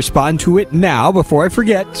sure I respond to it now before I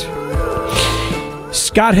forget.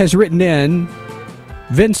 Scott has written in,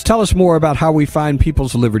 Vince, tell us more about how we find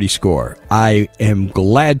people's Liberty Score. I am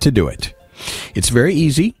glad to do it. It's very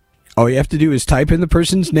easy. All you have to do is type in the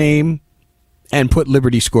person's name and put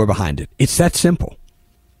Liberty Score behind it. It's that simple.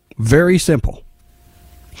 Very simple.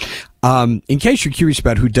 In case you're curious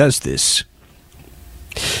about who does this,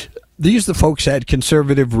 these are the folks at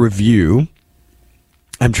Conservative Review.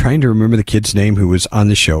 I'm trying to remember the kid's name who was on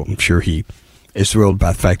the show. I'm sure he is thrilled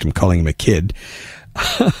about the fact I'm calling him a kid.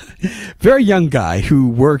 Very young guy who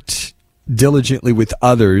worked diligently with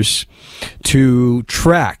others to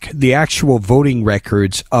track the actual voting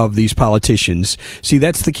records of these politicians. See,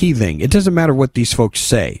 that's the key thing. It doesn't matter what these folks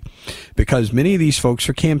say, because many of these folks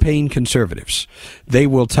are campaign conservatives. They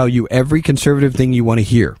will tell you every conservative thing you want to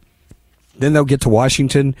hear. Then they'll get to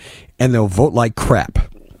Washington and they'll vote like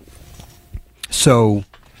crap. So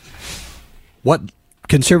what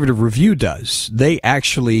Conservative Review does, they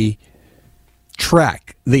actually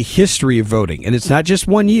track the history of voting. And it's not just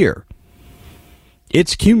 1 year.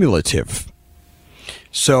 It's cumulative.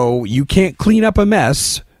 So you can't clean up a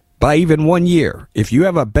mess by even 1 year. If you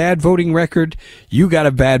have a bad voting record, you got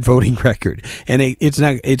a bad voting record. And it's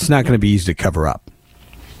not going to be easy to cover up.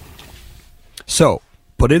 So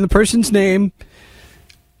put in the person's name,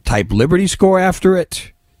 type Liberty Score after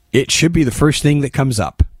it. It should be the first thing that comes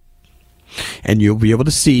up. And you'll be able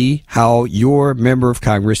to see how your member of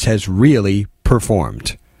Congress has really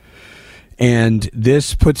performed. And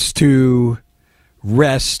this puts to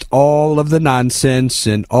rest all of the nonsense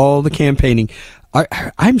and all the campaigning.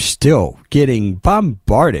 I'm still getting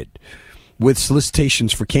bombarded with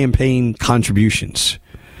solicitations for campaign contributions.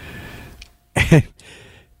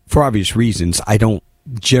 For obvious reasons, I don't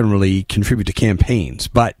generally contribute to campaigns,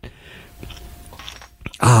 but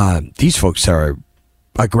these folks are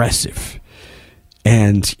aggressive.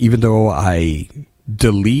 And even though I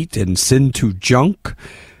delete and send to junk,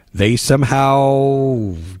 they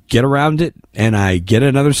somehow get around it, and I get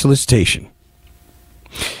another solicitation.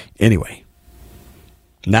 Anyway,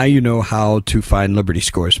 now you know how to find Liberty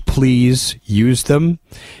Scores. Please use them,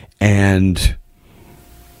 and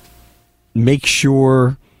make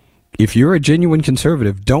sure, if you're a genuine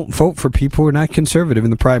conservative, don't vote for people who are not conservative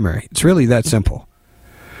in the primary. It's really that simple.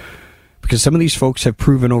 Because some of these folks have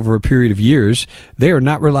proven over a period of years they are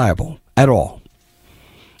not reliable at all.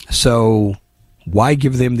 So why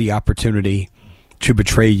give them the opportunity to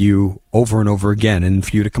betray you over and over again, and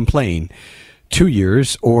for you to complain 2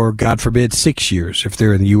 years or, God forbid, 6 years if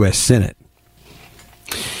they're in the U.S. Senate?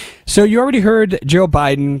 So you already heard Joe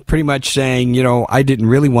Biden pretty much saying, I didn't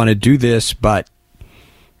really want to do this, but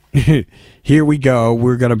here we go.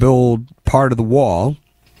 We're going to build part of the wall.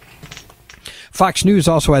 Fox News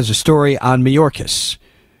also has a story on Mayorkas,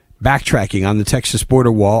 backtracking on the Texas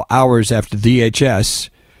border wall hours after DHS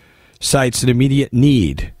cites an immediate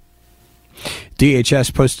need.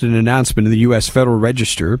 DHS posted an announcement in the U.S. Federal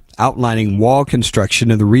Register outlining wall construction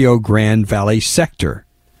in the Rio Grande Valley sector.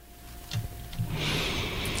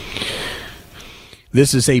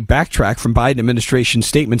 This is a backtrack from Biden administration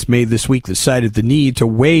statements made this week that cited the need to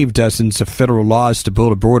waive dozens of federal laws to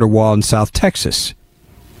build a border wall in South Texas.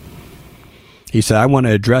 He said, I want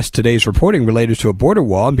to address today's reporting related to a border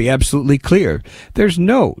wall and be absolutely clear. There's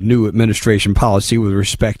no new administration policy with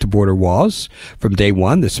respect to border walls. From day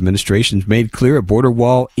one, this administration's made clear a border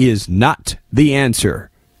wall is not the answer.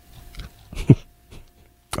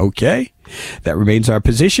 Okay, that remains our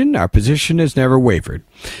position. Our position has never wavered.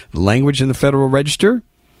 The language in the Federal Register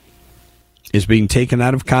is being taken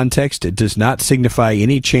out of context. It does not signify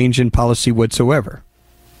any change in policy whatsoever.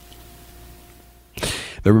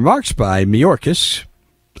 The remarks by Mayorkas,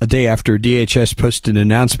 a day after DHS posted an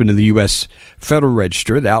announcement in the U.S. Federal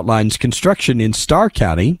Register that outlines construction in Starr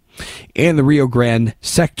County and the Rio Grande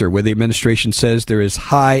sector, where the administration says there is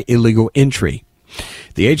high illegal entry.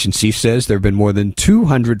 The agency says there have been more than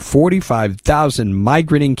 245,000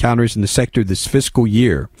 migrant encounters in the sector this fiscal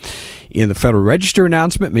year. In the Federal Register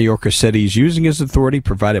announcement, Mayorkas said he's using his authority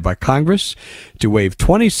provided by Congress to waive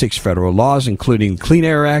 26 federal laws, including the Clean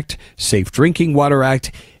Air Act, Safe Drinking Water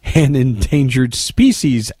Act, and Endangered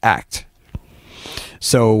Species Act.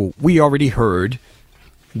 So we already heard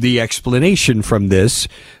the explanation from this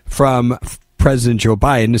from President Joe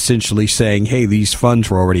Biden, essentially saying, hey, these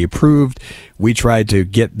funds were already approved. We tried to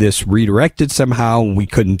get this redirected somehow, and we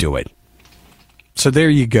couldn't do it. So there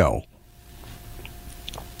you go.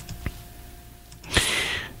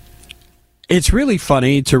 It's really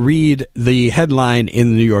funny to read the headline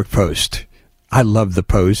in the New York Post. I love the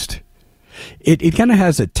Post. It kind of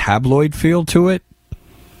has a tabloid feel to it,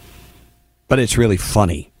 but it's really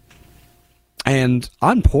funny. And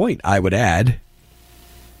on point, I would add.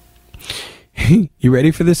 You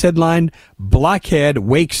ready for this headline? Blockhead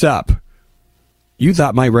wakes up. You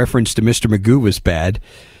thought my reference to Mr. Magoo was bad.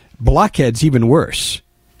 Blockhead's even worse.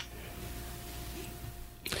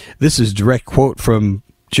 This is a direct quote from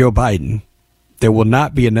Joe Biden. There will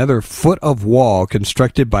not be another foot of wall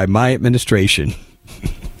constructed by my administration.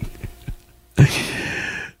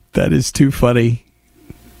 That is too funny.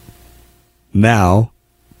 Now,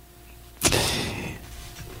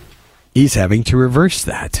 he's having to reverse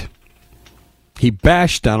that. He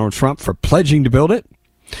bashed Donald Trump for pledging to build it,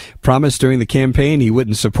 promised during the campaign he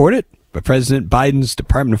wouldn't support it, but President Biden's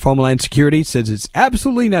Department of Homeland Security says it's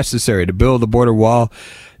absolutely necessary to build the border wall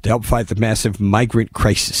to help fight the massive migrant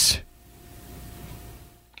crisis.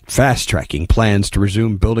 Fast-tracking plans to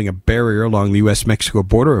resume building a barrier along the U.S.-Mexico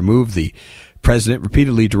border, a move the president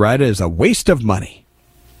repeatedly derided as a waste of money.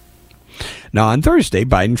 Now, on Thursday,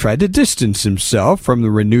 Biden tried to distance himself from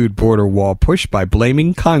the renewed border wall push by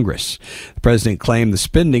blaming Congress. The president claimed the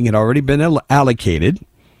spending had already been allocated.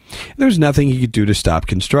 There was nothing he could do to stop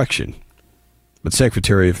construction. But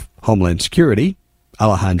Secretary of Homeland Security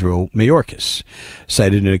Alejandro Mayorkas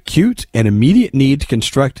cited an acute and immediate need to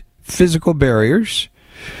construct physical barriers.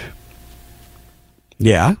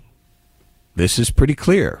 Yeah, this is pretty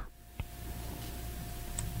clear.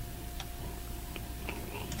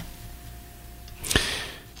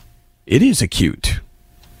 It is acute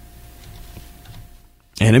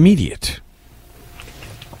and immediate.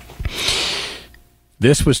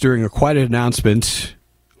 This was during a quiet announcement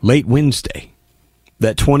late Wednesday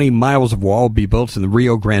that 20 miles of wall will be built in the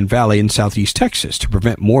Rio Grande Valley in southeast Texas to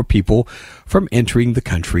prevent more people from entering the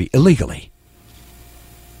country illegally.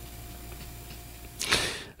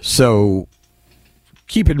 So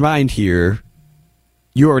keep in mind here,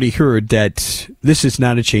 you already heard that this is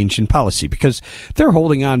not a change in policy because they're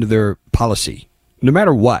holding on to their policy. No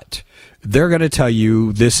matter what, they're going to tell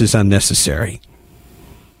you this is unnecessary.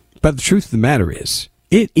 But the truth of the matter is,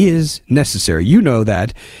 it is necessary. You know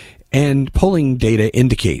that. And polling data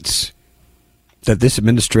indicates that this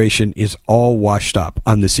administration is all washed up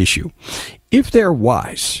on this issue. If they're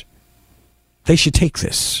wise, they should take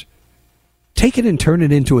this. Take it and turn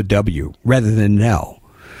it into a W rather than an L.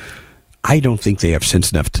 I don't think they have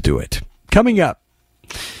sense enough to do it. Coming up,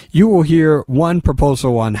 you will hear one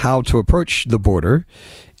proposal on how to approach the border,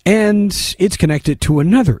 and it's connected to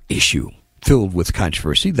another issue filled with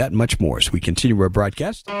controversy. That and much more as we continue our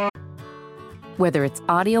broadcast. Whether it's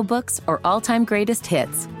audiobooks or all-time greatest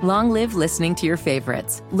hits, long live listening to your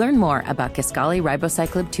favorites. Learn more about Kisqali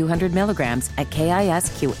Ribociclib 200 milligrams at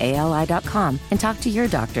KISQALI.com and talk to your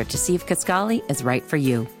doctor to see if Kisqali is right for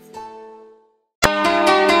you.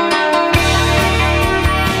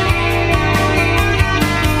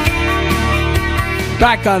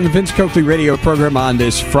 Back on the Vince Coakley radio program on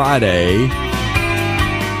this Friday.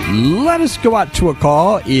 Let us go out to a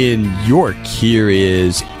call in York. Here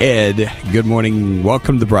is Ed. Good morning.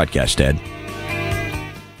 Welcome to the broadcast, Ed.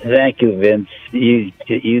 Thank you, Vince.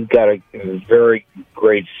 You've got a very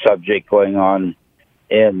great subject going on.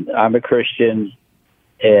 And I'm a Christian,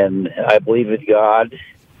 and I believe in God.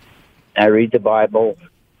 I read the Bible.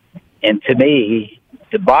 And to me,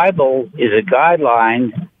 the Bible is a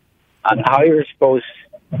guideline on how you're supposed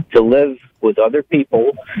to live with other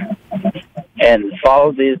people and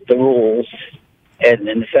follow the rules. And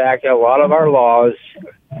in fact, a lot of our laws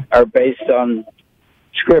are based on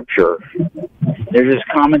Scripture. They're just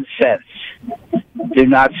common sense. Do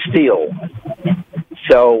not steal.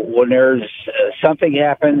 So when there's something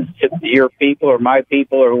happens to your people or my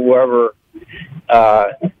people or whoever,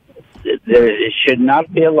 it should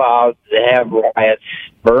not be allowed to have riots,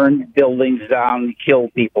 burn buildings down, kill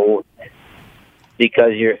people,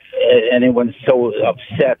 because anyone's so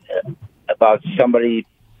upset about somebody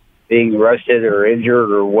being arrested or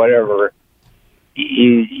injured or whatever.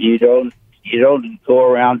 You don't go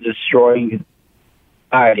around destroying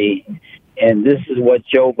society, and this is what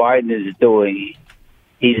Joe Biden is doing.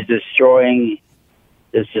 He's destroying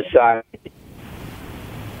the society.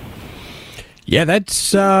 Yeah,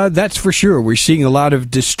 that's for sure. We're seeing a lot of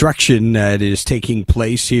destruction that is taking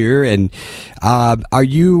place here. And are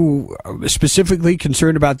you specifically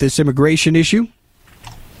concerned about this immigration issue?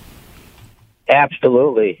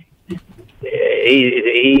 Absolutely.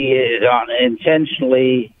 He is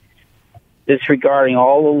intentionally disregarding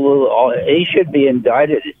all. He should be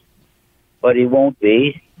indicted, but he won't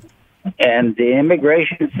be. And the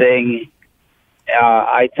immigration thing.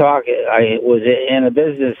 I was in a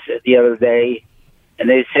business the other day, and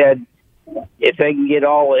they said if they can get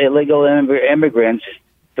all illegal immigrants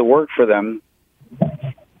to work for them,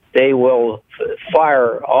 they will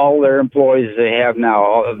fire all their employees they have now,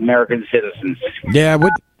 all American citizens. Yeah,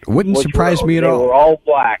 wouldn't surprise me at all. They were all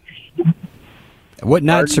black. Would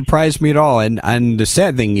not surprise me at all. And the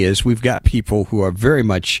sad thing is we've got people who are very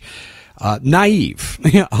much naive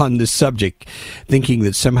on this subject, thinking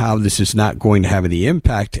that somehow this is not going to have any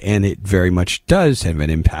impact, and it very much does have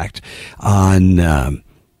an impact on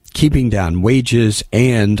keeping down wages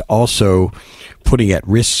and also putting at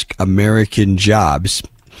risk American jobs.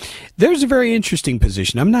 There's a very interesting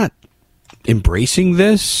position. I'm not embracing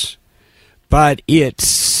this, but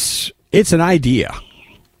it's an idea.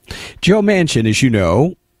 Joe Manchin, as you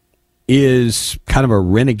know, is kind of a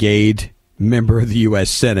renegade member of the U.S.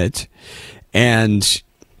 Senate, and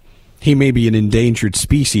he may be an endangered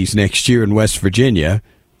species next year in West Virginia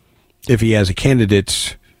if he has a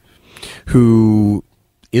candidate who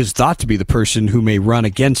is thought to be the person who may run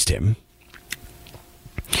against him.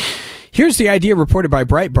 Here's the idea reported by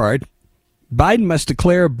Breitbart. Biden must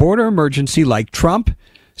declare a border emergency like Trump,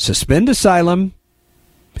 suspend asylum,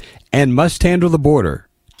 and must handle the border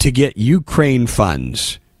to get Ukraine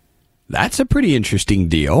funds. That's a pretty interesting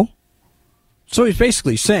deal. So he's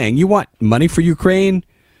basically saying, you want money for Ukraine?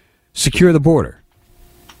 Secure the border.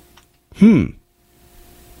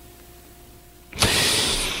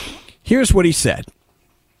 Here's what he said.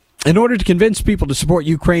 In order to convince people to support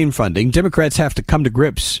Ukraine funding, Democrats have to come to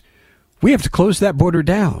grips. We have to close that border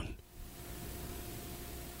down.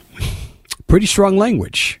 Pretty strong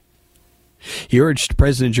language. He urged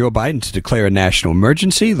President Joe Biden to declare a national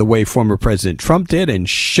emergency the way former President Trump did and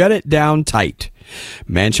shut it down tight.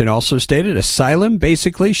 Manchin also stated asylum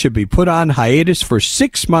basically should be put on hiatus for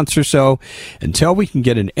 6 months or so until we can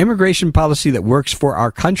get an immigration policy that works for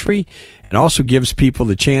our country and also gives people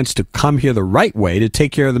the chance to come here the right way to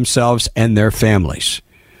take care of themselves and their families.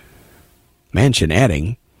 Manchin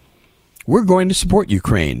adding, we're going to support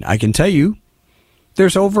Ukraine. I can tell you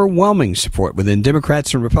there's overwhelming support within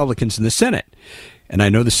Democrats and Republicans in the Senate. And I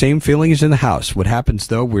know the same feeling is in the House. What happens,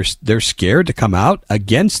 though, they're scared to come out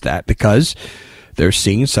against that because they're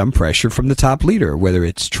seeing some pressure from the top leader, whether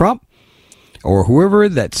it's Trump or whoever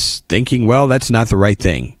that's thinking, well, that's not the right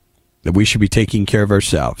thing, that we should be taking care of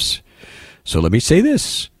ourselves. So let me say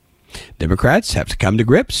this. Democrats have to come to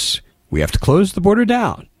grips. We have to close the border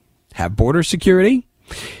down, have border security.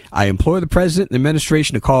 I implore the president and the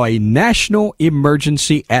administration to call a national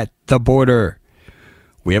emergency at the border.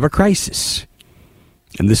 We have a crisis.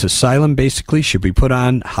 And this asylum basically should be put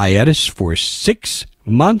on hiatus for 6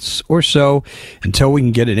 months or so until we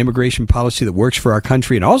can get an immigration policy that works for our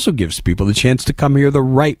country and also gives people the chance to come here the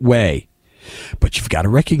right way. But you've got to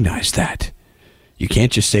recognize that. You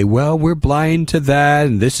can't just say, well, we're blind to that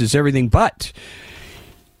and this is everything but.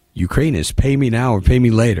 Ukraine is pay me now or pay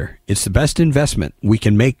me later. It's the best investment we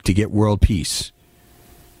can make to get world peace.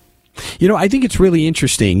 You know, I think it's really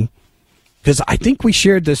interesting because I think we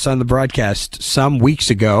shared this on the broadcast some weeks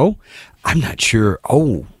ago. I'm not sure.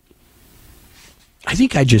 I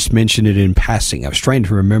think I just mentioned it in passing. I was trying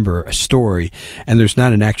to remember a story, and there's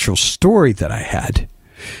not an actual story that I had.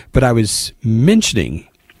 But I was mentioning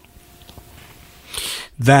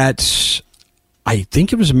that I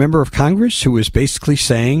think it was a member of Congress who was basically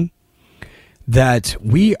saying that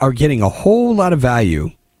we are getting a whole lot of value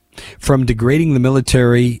from degrading the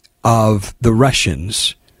military of the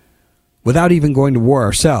Russians without even going to war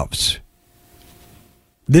ourselves.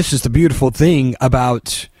 This is the beautiful thing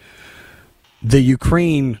about the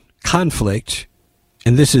Ukraine conflict,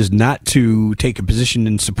 and this is not to take a position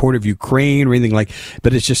in support of Ukraine or anything like,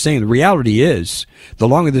 but it's just saying the reality is the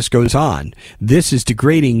longer this goes on, this is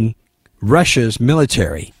degrading Russia's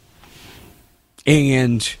military.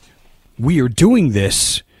 And we are doing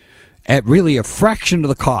this at really a fraction of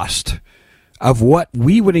the cost of what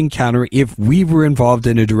we would encounter if we were involved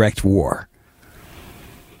in a direct war.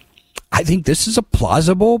 I think this is a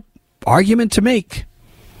plausible argument to make.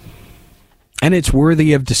 And it's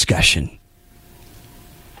worthy of discussion.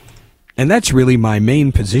 And that's really my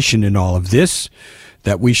main position in all of this,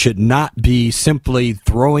 that we should not be simply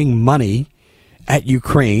throwing money at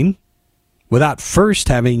Ukraine without first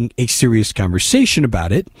having a serious conversation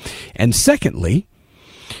about it. And secondly,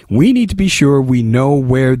 we need to be sure we know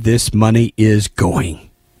where this money is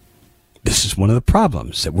going. This is one of the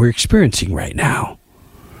problems that we're experiencing right now.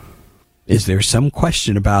 Is there some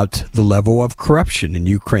question about the level of corruption in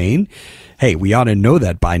Ukraine? Hey, we ought to know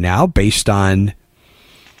that by now based on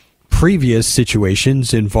previous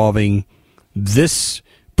situations involving this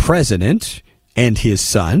president and his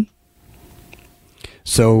son.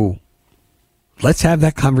 So let's have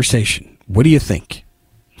that conversation. What do you think?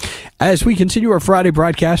 As we continue our Friday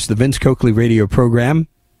broadcast, the Vince Coakley radio program,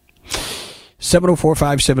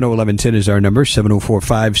 704-570-1110 is our number,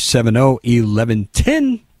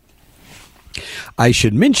 704-570-1110. I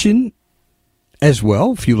should mention as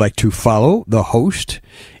well, if you like to follow the host,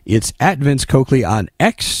 it's at Vince Coakley on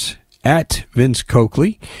X, at Vince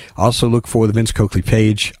Coakley. Also look for the Vince Coakley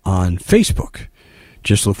page on Facebook.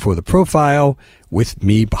 Just look for the profile with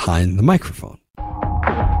me behind the microphone.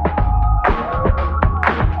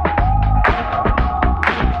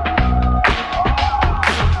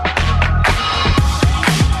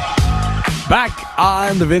 Back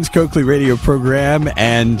on the Vince Coakley radio program,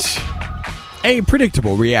 and a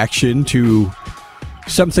predictable reaction to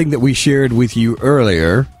something that we shared with you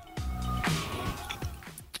earlier.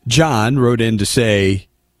 John wrote in to say,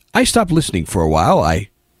 I stopped listening for a while. I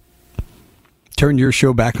turned your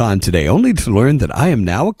show back on today, only to learn that I am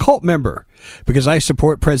now a cult member because I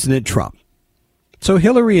support President Trump. So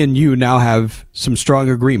Hillary and you now have some strong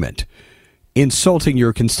agreement. Insulting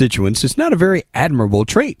your constituents is not a very admirable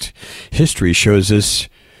trait. History shows us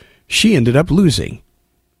she ended up losing.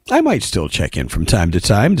 I might still check in from time to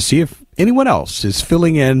time to see if anyone else is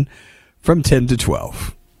filling in from 10 to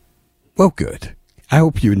 12. Well, good. I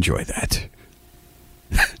hope you enjoy that.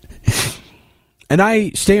 And I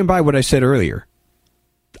stand by what I said earlier.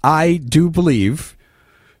 I do believe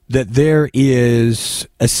that there is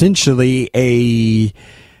essentially a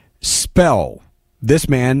spell this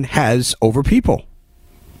man has over people.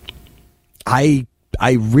 I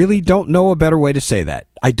really don't know a better way to say that.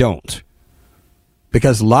 I don't.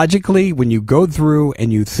 Because logically, when you go through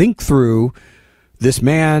and you think through this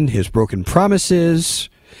man, his broken promises,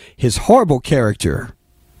 his horrible character,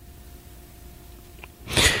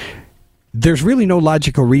 there's really no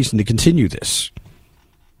logical reason to continue this.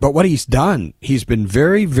 But what he's done, he's been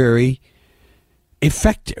very, very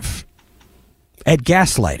effective at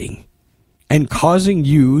gaslighting and causing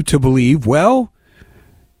you to believe, well,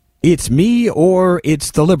 it's me or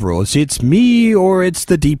it's the liberals. It's me or it's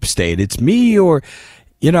the deep state. It's me or,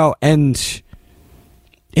 and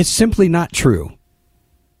it's simply not true.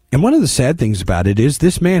 And one of the sad things about it is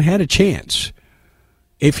this man had a chance.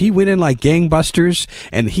 If he went in like gangbusters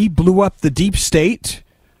and he blew up the deep state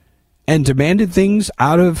and demanded things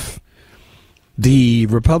out of the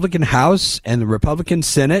Republican House and the Republican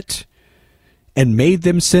Senate and made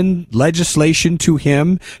them send legislation to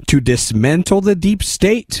him to dismantle the deep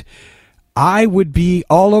state, I would be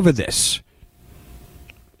all over this.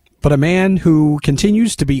 But a man who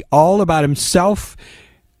continues to be all about himself,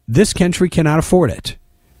 this country cannot afford it.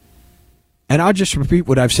 And I'll just repeat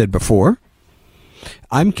what I've said before.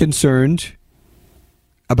 I'm concerned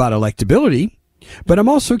about electability, but I'm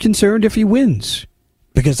also concerned if he wins,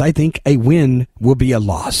 because I think a win will be a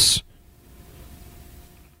loss.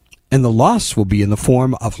 And the loss will be in the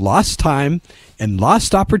form of lost time and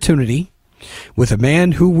lost opportunity with a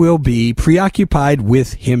man who will be preoccupied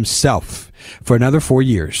with himself for another 4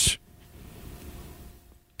 years.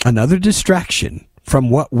 Another distraction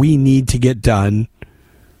from what we need to get done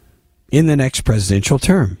in the next presidential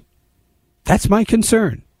term. That's my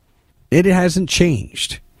concern. It hasn't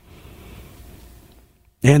changed.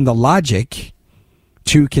 And the logic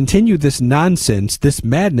to continue this nonsense, this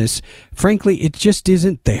madness, frankly, it just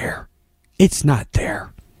isn't there. It's not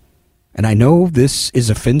there. And I know this is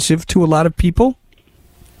offensive to a lot of people,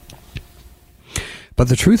 but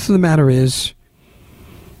the truth of the matter is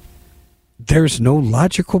there's no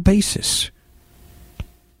logical basis.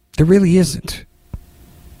 There really isn't.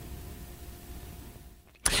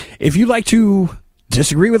 If you'd like to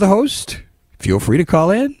disagree with the host, feel free to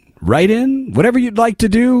call in, write in, whatever you'd like to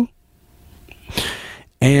do.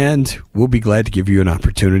 And we'll be glad to give you an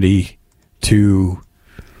opportunity to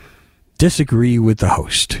disagree with the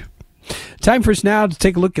host. Time for us now to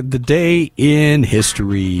take a look at the day in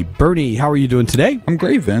history. Bernie, how are you doing today? I'm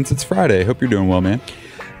great, Vince. It's Friday. Hope you're doing well, man.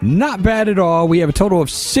 Not bad at all. We have a total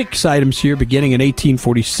of 6 items here beginning in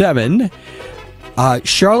 1847.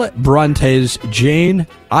 Charlotte Bronte's Jane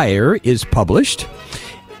Eyre is published.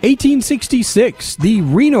 1866, the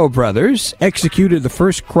Reno brothers executed the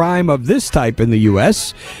first crime of this type in the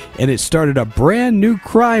U.S., and it started a brand new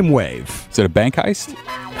crime wave. Is it a bank heist?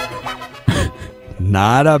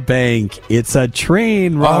 Not a bank. It's a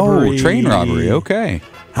train robbery. Oh, train robbery. Okay.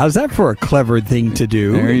 How's that for a clever thing to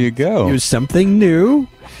do? There you go. Use something new.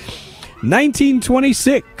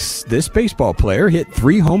 1926, this baseball player hit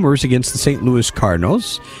 3 homers against the St. Louis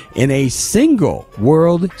Cardinals in a single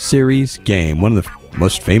World Series game. One of the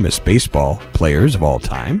most famous baseball players of all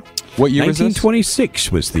time. What year was this?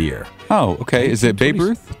 1926 was the year. Oh, okay. Is it Babe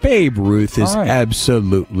Ruth? Babe Ruth is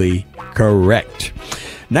absolutely correct.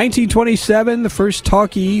 1927, the first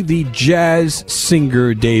talkie, the jazz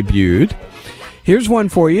singer, debuted. Here's one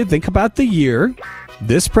for you. Think about the year.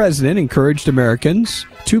 This president encouraged Americans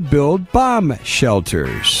to build bomb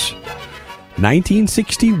shelters.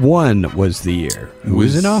 1961 was the year. Who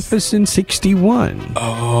was in office in 61?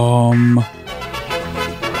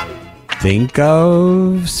 Think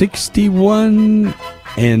of 61,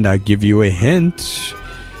 and I'll give you a hint.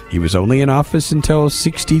 He was only in office until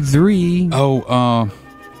 63.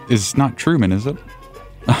 It's not Truman, is it?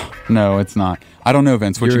 No, it's not. I don't know,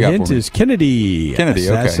 Vince. What you got for me? Your hint is Kennedy.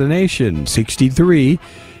 Assassination, okay. 63.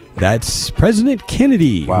 That's President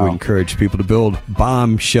Kennedy who encouraged people to build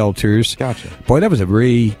bomb shelters. Gotcha. Boy, that was a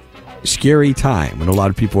very scary time when a lot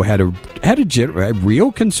of people had a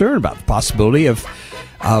real concern about the possibility of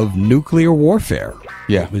nuclear warfare.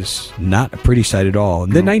 Yeah. It was not a pretty sight at all.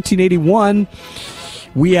 And then 1981,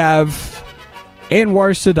 we have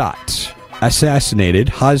Anwar Sadat assassinated.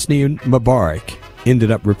 Hosni Mubarak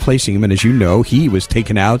ended up replacing him, and as you know, he was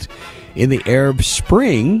taken out in the Arab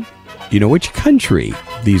Spring. You know which country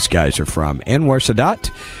these guys are from. Anwar Sadat,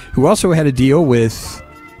 who also had a deal with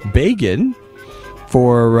Begin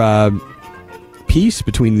for peace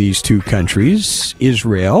between these two countries,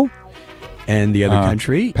 Israel and the other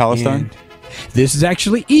country. Palestine? This is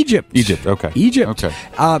actually Egypt. Egypt, okay. Egypt. Okay.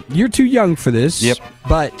 You're too young for this. Yep.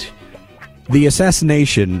 But the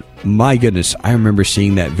assassination, my goodness, I remember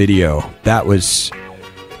seeing that video. That was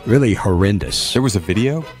really horrendous. There was a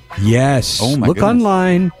video? Yes. Oh, my Look goodness.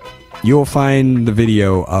 online. You'll find the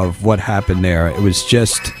video of what happened there. It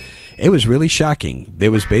was really shocking.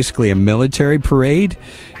 There was basically a military parade,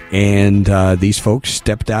 and these folks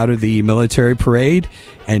stepped out of the military parade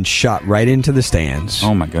and shot right into the stands.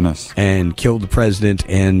 Oh, my goodness. And killed the president,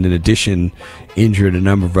 and in addition, injured a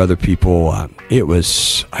number of other people. I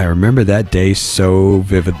remember that day so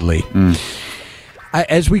vividly.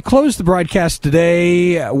 As we close the broadcast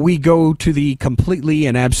today, we go to the completely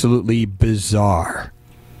and absolutely bizarre.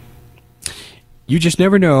 You just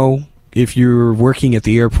never know if you're working at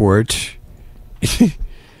the airport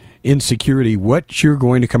in security what you're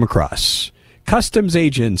going to come across. Customs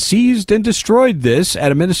agents seized and destroyed this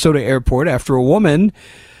at a Minnesota airport after a woman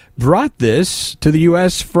brought this to the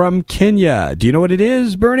U.S. from Kenya. Do you know what it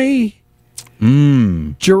is, Bernie?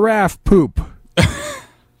 Giraffe poop.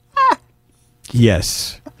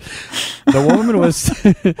 Yes. The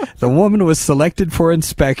woman was selected for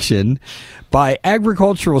inspection by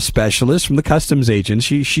agricultural specialists from the customs agent.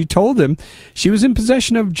 She told them she was in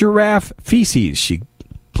possession of giraffe feces. She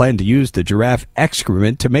planned to use the giraffe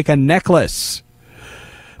excrement to make a necklace.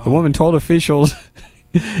 The woman told officials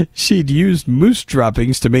she'd used moose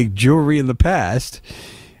droppings to make jewelry in the past.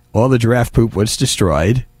 All the giraffe poop was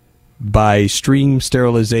destroyed by stream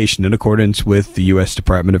sterilization in accordance with the U.S.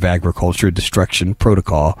 Department of Agriculture Destruction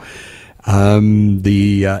Protocol.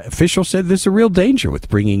 The official said there's a real danger with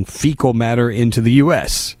bringing fecal matter into the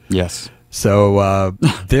U.S. Yes. So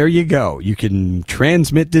there you go. You can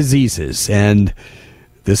transmit diseases, and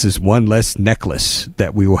this is one less necklace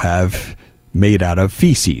that we will have made out of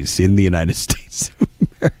feces in the United States of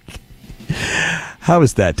America. How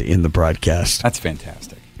is that to end the broadcast? That's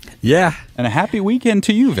fantastic. Yeah. And a happy weekend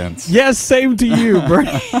to you, Vince. Yes, same to you,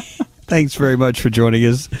 Bernie. Thanks very much for joining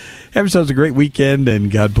us. Have yourselves a great weekend,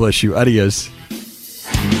 and God bless you. Adios.